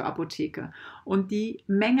zur Apotheke. Und die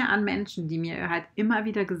Menge an Menschen, die mir halt immer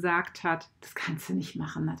wieder gesagt hat, das kannst du nicht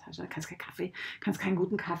machen, Natascha, kannst keinen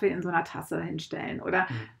guten Kaffee in so einer Tasse hinstellen oder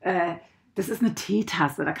das ist eine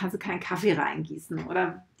Teetasse, da kannst du keinen Kaffee reingießen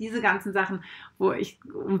oder diese ganzen Sachen, wo ich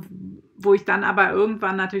dann aber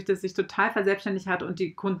irgendwann natürlich, dass sich total verselbstständigt hat und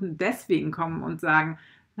die Kunden deswegen kommen und sagen,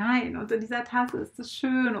 nein, und in dieser Tasse ist das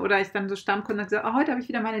schön. Oder ich dann so Stammkunden gesagt, heute habe ich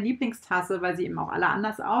wieder meine Lieblingstasse, weil sie eben auch alle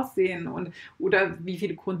anders aussehen. Oder wie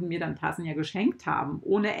viele Kunden mir dann Tassen ja geschenkt haben,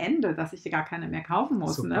 ohne Ende, dass ich gar keine mehr kaufen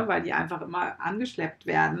muss, ne? Weil die einfach immer angeschleppt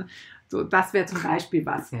werden. So, das wäre zum Beispiel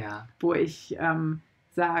was, wo ich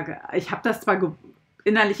sage, ich habe das zwar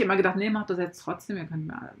innerlich immer gedacht, nee, mach das jetzt trotzdem, ihr könnt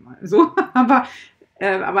mir alle mal so,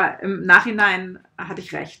 aber im Nachhinein hatte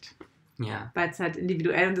ich recht. Ja. Weil es halt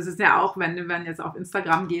individuell, und das ist ja auch, wenn jetzt auf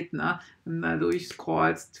Instagram geht, ne, wenn du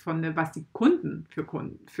durchscrollst was die Kunden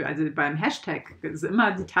also beim Hashtag ist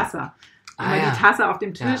immer die Tasse. Die Tasse auf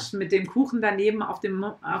dem Tisch mit dem Kuchen daneben auf dem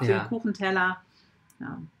Kuchenteller.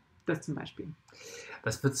 Ja, das zum Beispiel.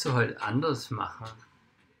 Was würdest du heute anders machen?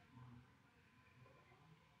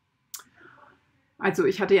 Also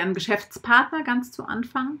ich hatte ja einen Geschäftspartner ganz zu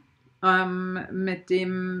Anfang, mit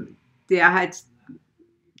dem, der halt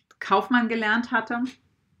Kaufmann gelernt hatte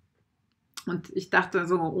und ich dachte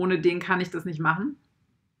so, ohne den kann ich das nicht machen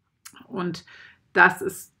und das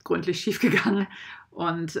ist gründlich schief gegangen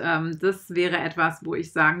und das wäre etwas, wo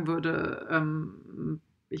ich sagen würde,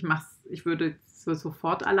 ich würde es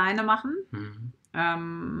sofort alleine machen.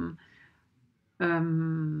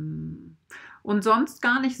 Und sonst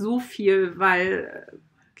gar nicht so viel, weil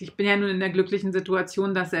ich bin ja nun in der glücklichen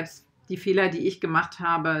Situation, dass selbst die Fehler, die ich gemacht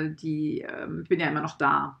habe, ich bin ja immer noch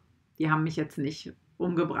da. Die haben mich jetzt nicht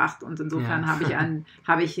umgebracht und insofern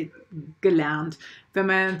habe ich gelernt. Wenn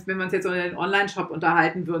wir uns jetzt über den Online-Shop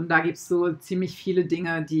unterhalten würden, da gibt es so ziemlich viele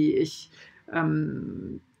Dinge, die ich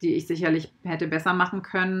sicherlich hätte besser machen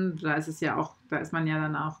können. Da ist man ja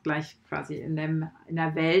dann auch gleich quasi in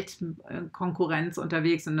der Welt Konkurrenz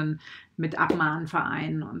unterwegs und dann mit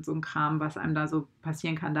Abmahnvereinen und so ein Kram, was einem da so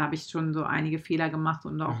passieren kann. Da habe ich schon so einige Fehler gemacht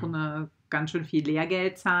und auch ganz schön viel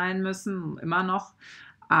Lehrgeld zahlen müssen, immer noch.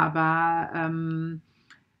 Aber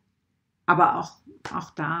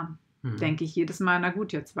auch da denke ich jedes Mal, na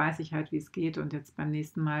gut, jetzt weiß ich halt, wie es geht und jetzt beim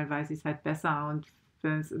nächsten Mal weiß ich es halt besser und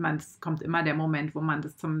es kommt immer der Moment, wo man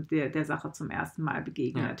das der Sache zum ersten Mal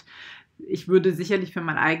begegnet. Ja. Ich würde sicherlich für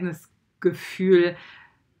mein eigenes Gefühl,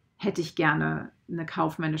 hätte ich gerne eine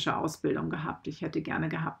kaufmännische Ausbildung gehabt. Ich hätte gerne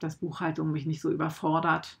gehabt, dass Buchhaltung mich nicht so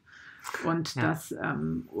überfordert. Und dass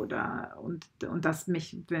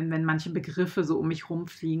mich, wenn manche Begriffe so um mich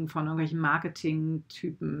rumfliegen von irgendwelchen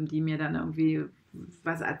Marketing-Typen, die mir dann irgendwie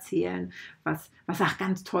was erzählen, was auch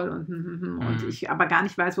ganz toll und ich aber gar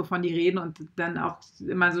nicht weiß, wovon die reden und dann auch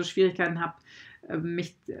immer so Schwierigkeiten habe,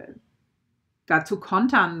 mich dazu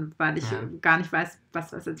kontern, weil ich gar nicht weiß,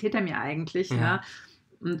 was erzählt er mir eigentlich. Ja. Ne?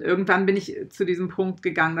 Und irgendwann bin ich zu diesem Punkt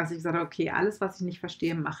gegangen, dass ich gesagt habe, okay, alles, was ich nicht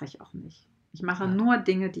verstehe, mache ich auch nicht. Ich mache nur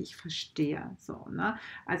Dinge, die ich verstehe. So, ne?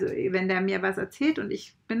 Also wenn der mir was erzählt und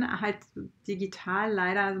ich bin halt digital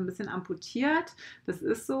leider so ein bisschen amputiert, das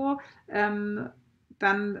ist so,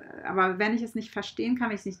 aber wenn ich es nicht verstehen kann,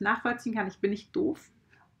 wenn ich es nicht nachvollziehen kann, ich bin nicht doof.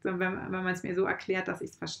 Wenn man es mir so erklärt, dass ich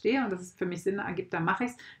es verstehe und dass es für mich Sinn ergibt, dann mache ich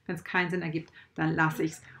es. Wenn es keinen Sinn ergibt, dann lasse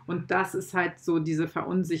ich es. Und das ist halt so diese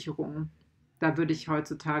Verunsicherung. Da würde ich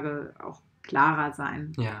heutzutage auch klarer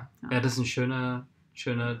sein. Ja, das ist ein schöner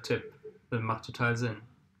Tipp. Das macht total Sinn.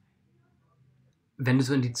 Wenn du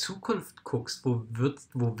so in die Zukunft guckst, wo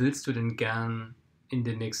willst du denn gern in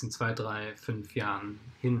den nächsten 2, 3, 5 Jahren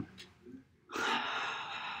hin?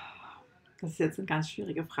 Das ist jetzt eine ganz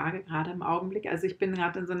schwierige Frage, gerade im Augenblick. Also ich bin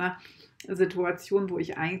gerade in so einer Situation, wo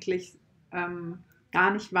ich eigentlich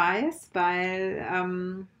gar nicht weiß,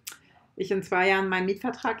 weil ich in 2 Jahren meinen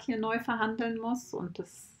Mietvertrag hier neu verhandeln muss und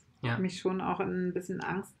das mich schon auch in ein bisschen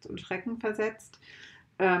Angst und Schrecken versetzt.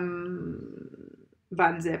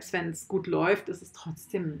 Weil selbst wenn es gut läuft, ist es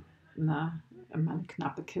trotzdem immer eine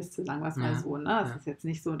knappe Kiste, sagen wir es mal so. Ne? Es ist jetzt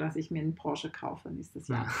nicht so, dass ich mir einen Porsche kaufe nächstes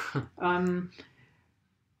Jahr.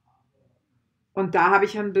 Und da habe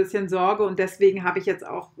ich ein bisschen Sorge und deswegen habe ich jetzt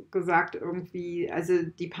auch gesagt, irgendwie, also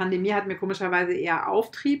die Pandemie hat mir komischerweise eher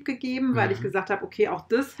Auftrieb gegeben, weil ich gesagt habe, okay, auch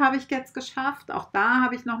das habe ich jetzt geschafft, auch da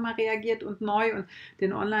habe ich nochmal reagiert und neu und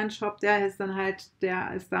den Online-Shop, der ist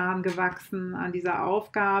daran gewachsen an dieser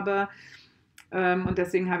Aufgabe und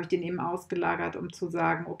deswegen habe ich den eben ausgelagert, um zu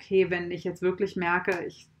sagen, okay, wenn ich jetzt wirklich merke,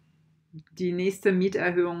 die nächste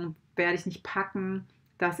Mieterhöhung werde ich nicht packen,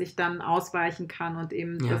 dass ich dann ausweichen kann und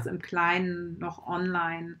eben das im Kleinen noch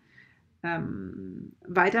online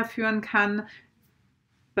weiterführen kann.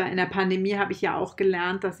 In der Pandemie habe ich ja auch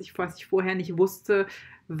gelernt, was ich vorher nicht wusste,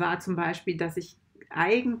 war zum Beispiel, dass es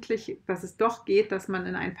doch geht, dass man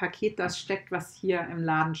in ein Paket das steckt, was hier im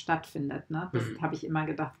Laden stattfindet. Ne? Das habe ich immer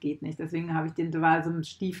gedacht, geht nicht. Deswegen war so ein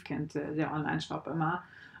Stiefkind, der Online-Shop immer.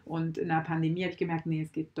 Und in der Pandemie habe ich gemerkt, nee,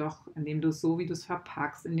 es geht doch, indem du es so, wie du es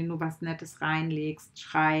verpackst, indem du was Nettes reinlegst,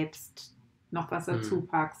 schreibst, noch was dazu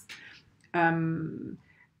packst,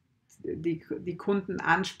 die Kunden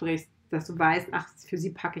ansprichst, dass du weißt, ach, für sie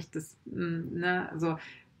packe ich das, ne, also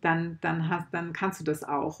dann kannst du das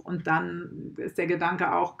auch. Und dann ist der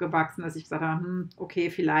Gedanke auch gewachsen, dass ich gesagt habe, okay,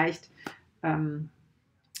 vielleicht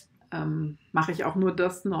mache ich auch nur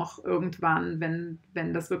das noch irgendwann,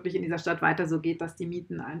 wenn das wirklich in dieser Stadt weiter so geht, dass die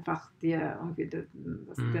Mieten einfach dir irgendwie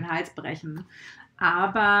den Hals brechen.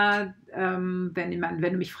 Aber wenn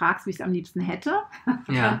du mich fragst, wie ich es am liebsten hätte,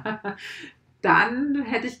 dann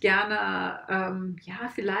hätte ich gerne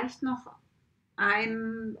vielleicht noch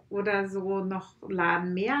ein oder so noch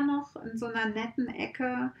Laden mehr noch in so einer netten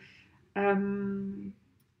Ecke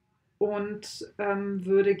und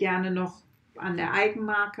würde gerne noch an der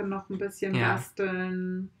Eigenmarke noch ein bisschen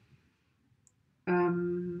basteln.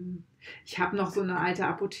 Ich habe noch so eine alte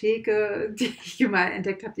Apotheke, die ich mal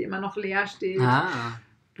entdeckt habe, die immer noch leer steht,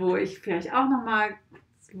 wo ich vielleicht auch noch mal,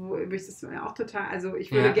 wo ich das auch total, also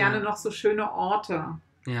ich würde gerne noch so schöne Orte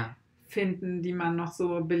finden, die man noch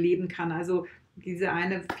so beleben kann. Also diese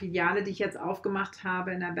eine Filiale, die ich jetzt aufgemacht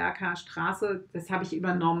habe in der Berger Straße, das habe ich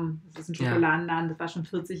übernommen. Das ist ein Schokoladenladen, das war schon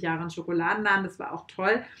 40 Jahre ein Schokoladenladen, das war auch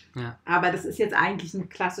toll. Aber das ist jetzt eigentlich ein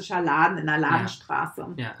klassischer Laden in der Ladenstraße.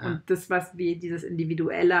 Und das, dieses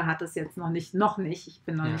Individuelle hat es jetzt noch nicht. Ich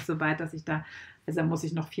bin noch nicht so weit, dass ich da muss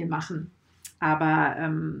ich noch viel machen. Aber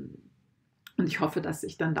und ich hoffe, dass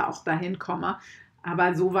ich dann da auch dahin komme.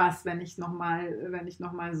 Aber sowas, wenn ich noch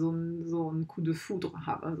mal so ein Coup de Foudre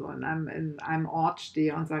habe, so in einem Ort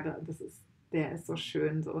stehe und sage, der ist so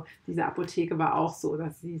schön. So. Diese Apotheke war auch so,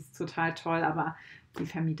 sie ist total toll, aber die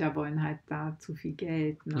Vermieter wollen halt da zu viel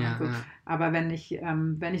Geld. Ne? Aber wenn ich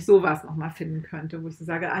sowas noch mal finden könnte, wo ich so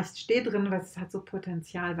sage, ich stehe drin, weil es hat so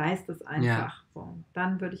Potenzial, weiß das einfach. So.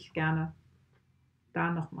 Dann würde ich gerne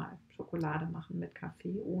da noch mal Schokolade machen mit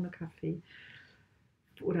Kaffee, ohne Kaffee.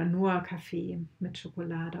 Oder nur Kaffee mit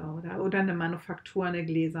Schokolade oder eine Manufaktur, eine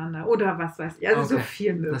gläserne oder was weiß ich. Also so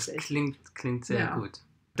viel möglich. Das klingt sehr gut.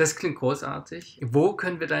 Das klingt großartig. Wo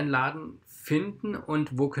können wir deinen Laden finden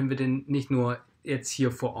und wo können wir den nicht nur jetzt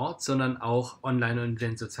hier vor Ort, sondern auch online und in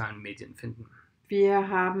den sozialen Medien finden? Wir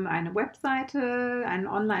haben eine Webseite, einen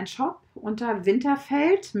Online-Shop unter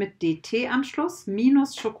Winterfeldt mit DT-Anschluss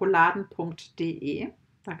 -schokoladen.de.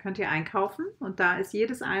 Da könnt ihr einkaufen und da ist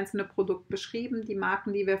jedes einzelne Produkt beschrieben, die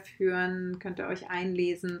Marken, die wir führen, könnt ihr euch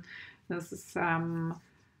einlesen. Das ist, wir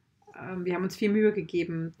haben uns viel Mühe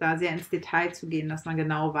gegeben, da sehr ins Detail zu gehen, dass man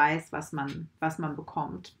genau weiß, was man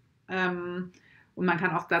bekommt. Und man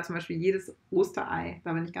kann auch da zum Beispiel jedes Osterei,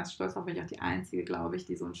 da bin ich ganz stolz drauf, bin ich auch die Einzige, glaube ich,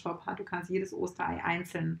 die so einen Shop hat. Du kannst jedes Osterei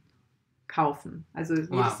einzeln kaufen. Also jedes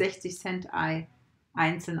Wow. 60-Cent-Ei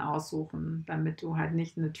einzeln aussuchen, damit du halt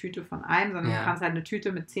nicht eine Tüte von einem, sondern du kannst halt eine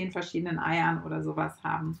Tüte mit 10 verschiedenen Eiern oder sowas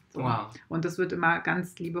haben. So. Wow. Und das wird immer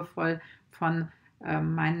ganz liebevoll von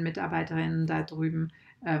meinen Mitarbeiterinnen da drüben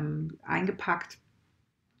eingepackt.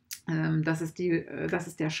 Das ist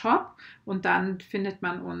der Shop, und dann findet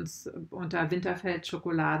man uns unter Winterfeldt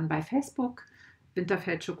Schokoladen bei Facebook,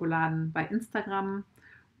 Winterfeldt Schokoladen bei Instagram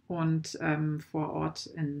und vor Ort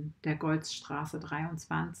in der Golzstraße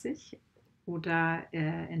 23 oder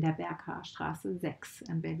in der Berger Straße 6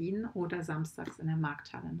 in Berlin oder samstags in der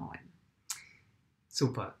Markthalle 9.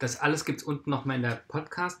 Super, das alles gibt es unten nochmal in der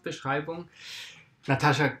Podcast-Beschreibung.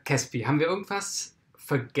 Natascha Kespy, haben wir irgendwas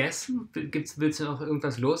vergessen? Willst du noch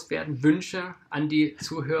irgendwas loswerden? Wünsche an die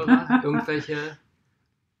Zuhörer? Irgendwelche?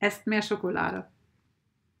 Esst mehr Schokolade.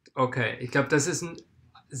 Okay, ich glaube, das ist ein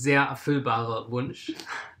sehr erfüllbarer Wunsch.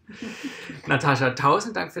 Natascha,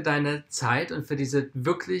 1000 Dank für deine Zeit und für diese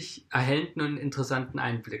wirklich erhellenden und interessanten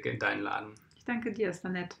Einblicke in deinen Laden. Ich danke dir, es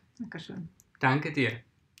war nett. Dankeschön. Danke dir.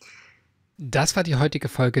 Das war die heutige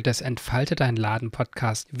Folge des Entfalte deinen Laden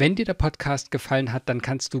Podcast. Wenn dir der Podcast gefallen hat, dann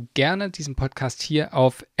kannst du gerne diesen Podcast hier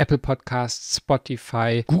auf Apple Podcasts,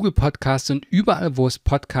 Spotify, Google Podcasts und überall, wo es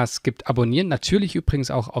Podcasts gibt, abonnieren. Natürlich übrigens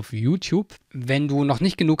auch auf YouTube. Wenn du noch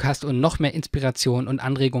nicht genug hast und noch mehr Inspiration und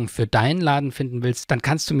Anregungen für deinen Laden finden willst, dann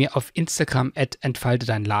kannst du mir auf Instagram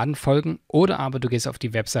 @entfaltedeinladen folgen oder aber du gehst auf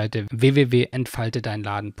die Webseite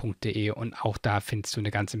www.entfaltedeinladen.de und auch da findest du eine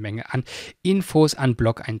ganze Menge an Infos, an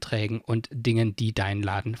Blog-Einträgen und Dingen, die deinen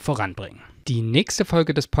Laden voranbringen. Die nächste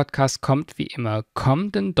Folge des Podcasts kommt wie immer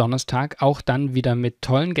kommenden Donnerstag, auch dann wieder mit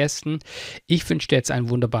tollen Gästen. Ich wünsche dir jetzt einen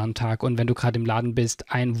wunderbaren Tag und wenn du gerade im Laden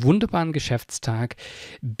bist, einen wunderbaren Geschäftstag.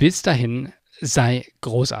 Bis dahin, sei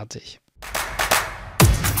großartig.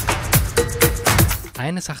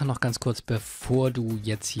 Eine Sache noch ganz kurz, bevor du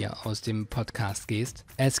jetzt hier aus dem Podcast gehst.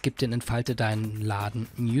 Es gibt den Entfalte deinen Laden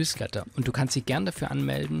Newsletter und du kannst dich gern dafür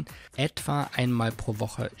anmelden. Etwa einmal pro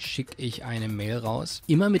Woche schicke ich eine Mail raus,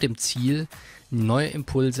 immer mit dem Ziel, neue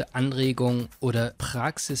Impulse, Anregungen oder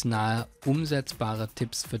praxisnahe, umsetzbare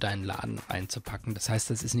Tipps für deinen Laden einzupacken. Das heißt,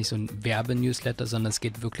 das ist nicht so ein Werbenewsletter, sondern es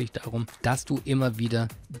geht wirklich darum, dass du immer wieder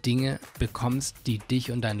Dinge bekommst, die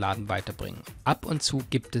dich und deinen Laden weiterbringen. Ab und zu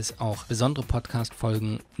gibt es auch besondere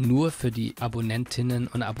Podcast-Folgen nur für die Abonnentinnen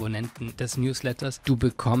und Abonnenten des Newsletters. Du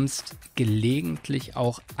bekommst gelegentlich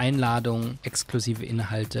auch Einladungen, exklusive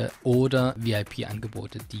Inhalte oder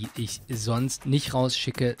VIP-Angebote, die ich sonst nicht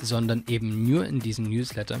rausschicke, sondern eben nur in diesem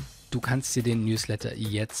Newsletter. Du kannst dir den Newsletter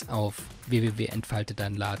jetzt auf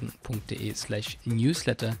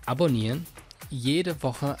www.entfaltedeinladen.de/Newsletter abonnieren. Jede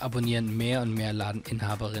Woche abonnieren mehr und mehr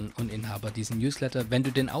Ladeninhaberinnen und Inhaber diesen Newsletter. Wenn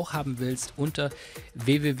du den auch haben willst, unter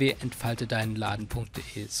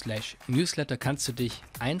www.entfaltedeinladen.de/Newsletter kannst du dich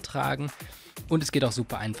eintragen. Und es geht auch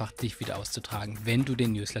super einfach, dich wieder auszutragen, wenn du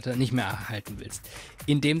den Newsletter nicht mehr erhalten willst.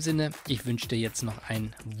 In dem Sinne, ich wünsche dir jetzt noch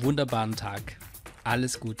einen wunderbaren Tag.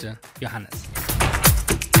 Alles Gute, Johannes.